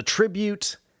is a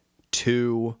tribute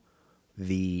to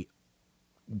the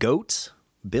goat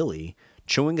Billy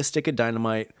chewing a stick of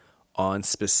dynamite on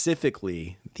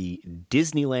specifically the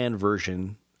Disneyland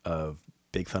version of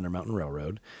Big Thunder Mountain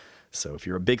Railroad. So if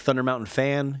you're a Big Thunder Mountain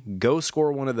fan, go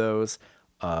score one of those.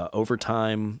 Over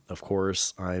time, of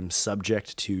course, I'm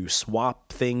subject to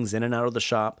swap things in and out of the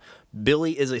shop.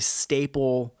 Billy is a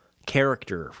staple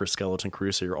character for Skeleton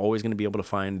Crew, so you're always going to be able to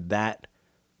find that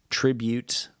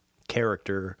tribute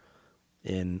character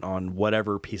on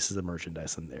whatever pieces of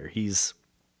merchandise in there. He's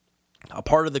a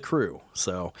part of the crew.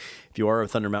 So if you are a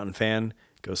Thunder Mountain fan,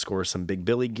 go score some Big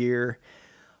Billy gear.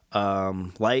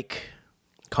 Like,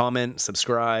 comment,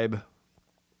 subscribe,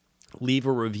 leave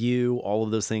a review. All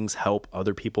of those things help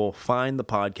other people find the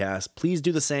podcast. Please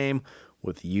do the same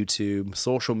with YouTube,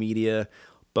 social media,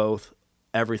 both,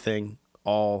 everything,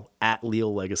 all at Leo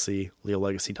Legacy,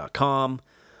 leolegacy.com.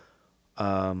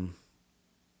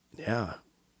 Yeah,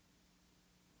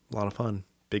 a lot of fun.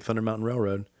 Big Thunder Mountain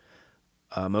Railroad.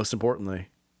 Most importantly,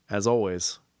 as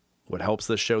always, what helps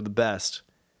this show the best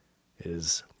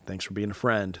is thanks for being a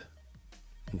friend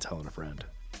and telling a friend.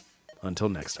 Until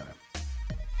next time,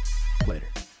 later.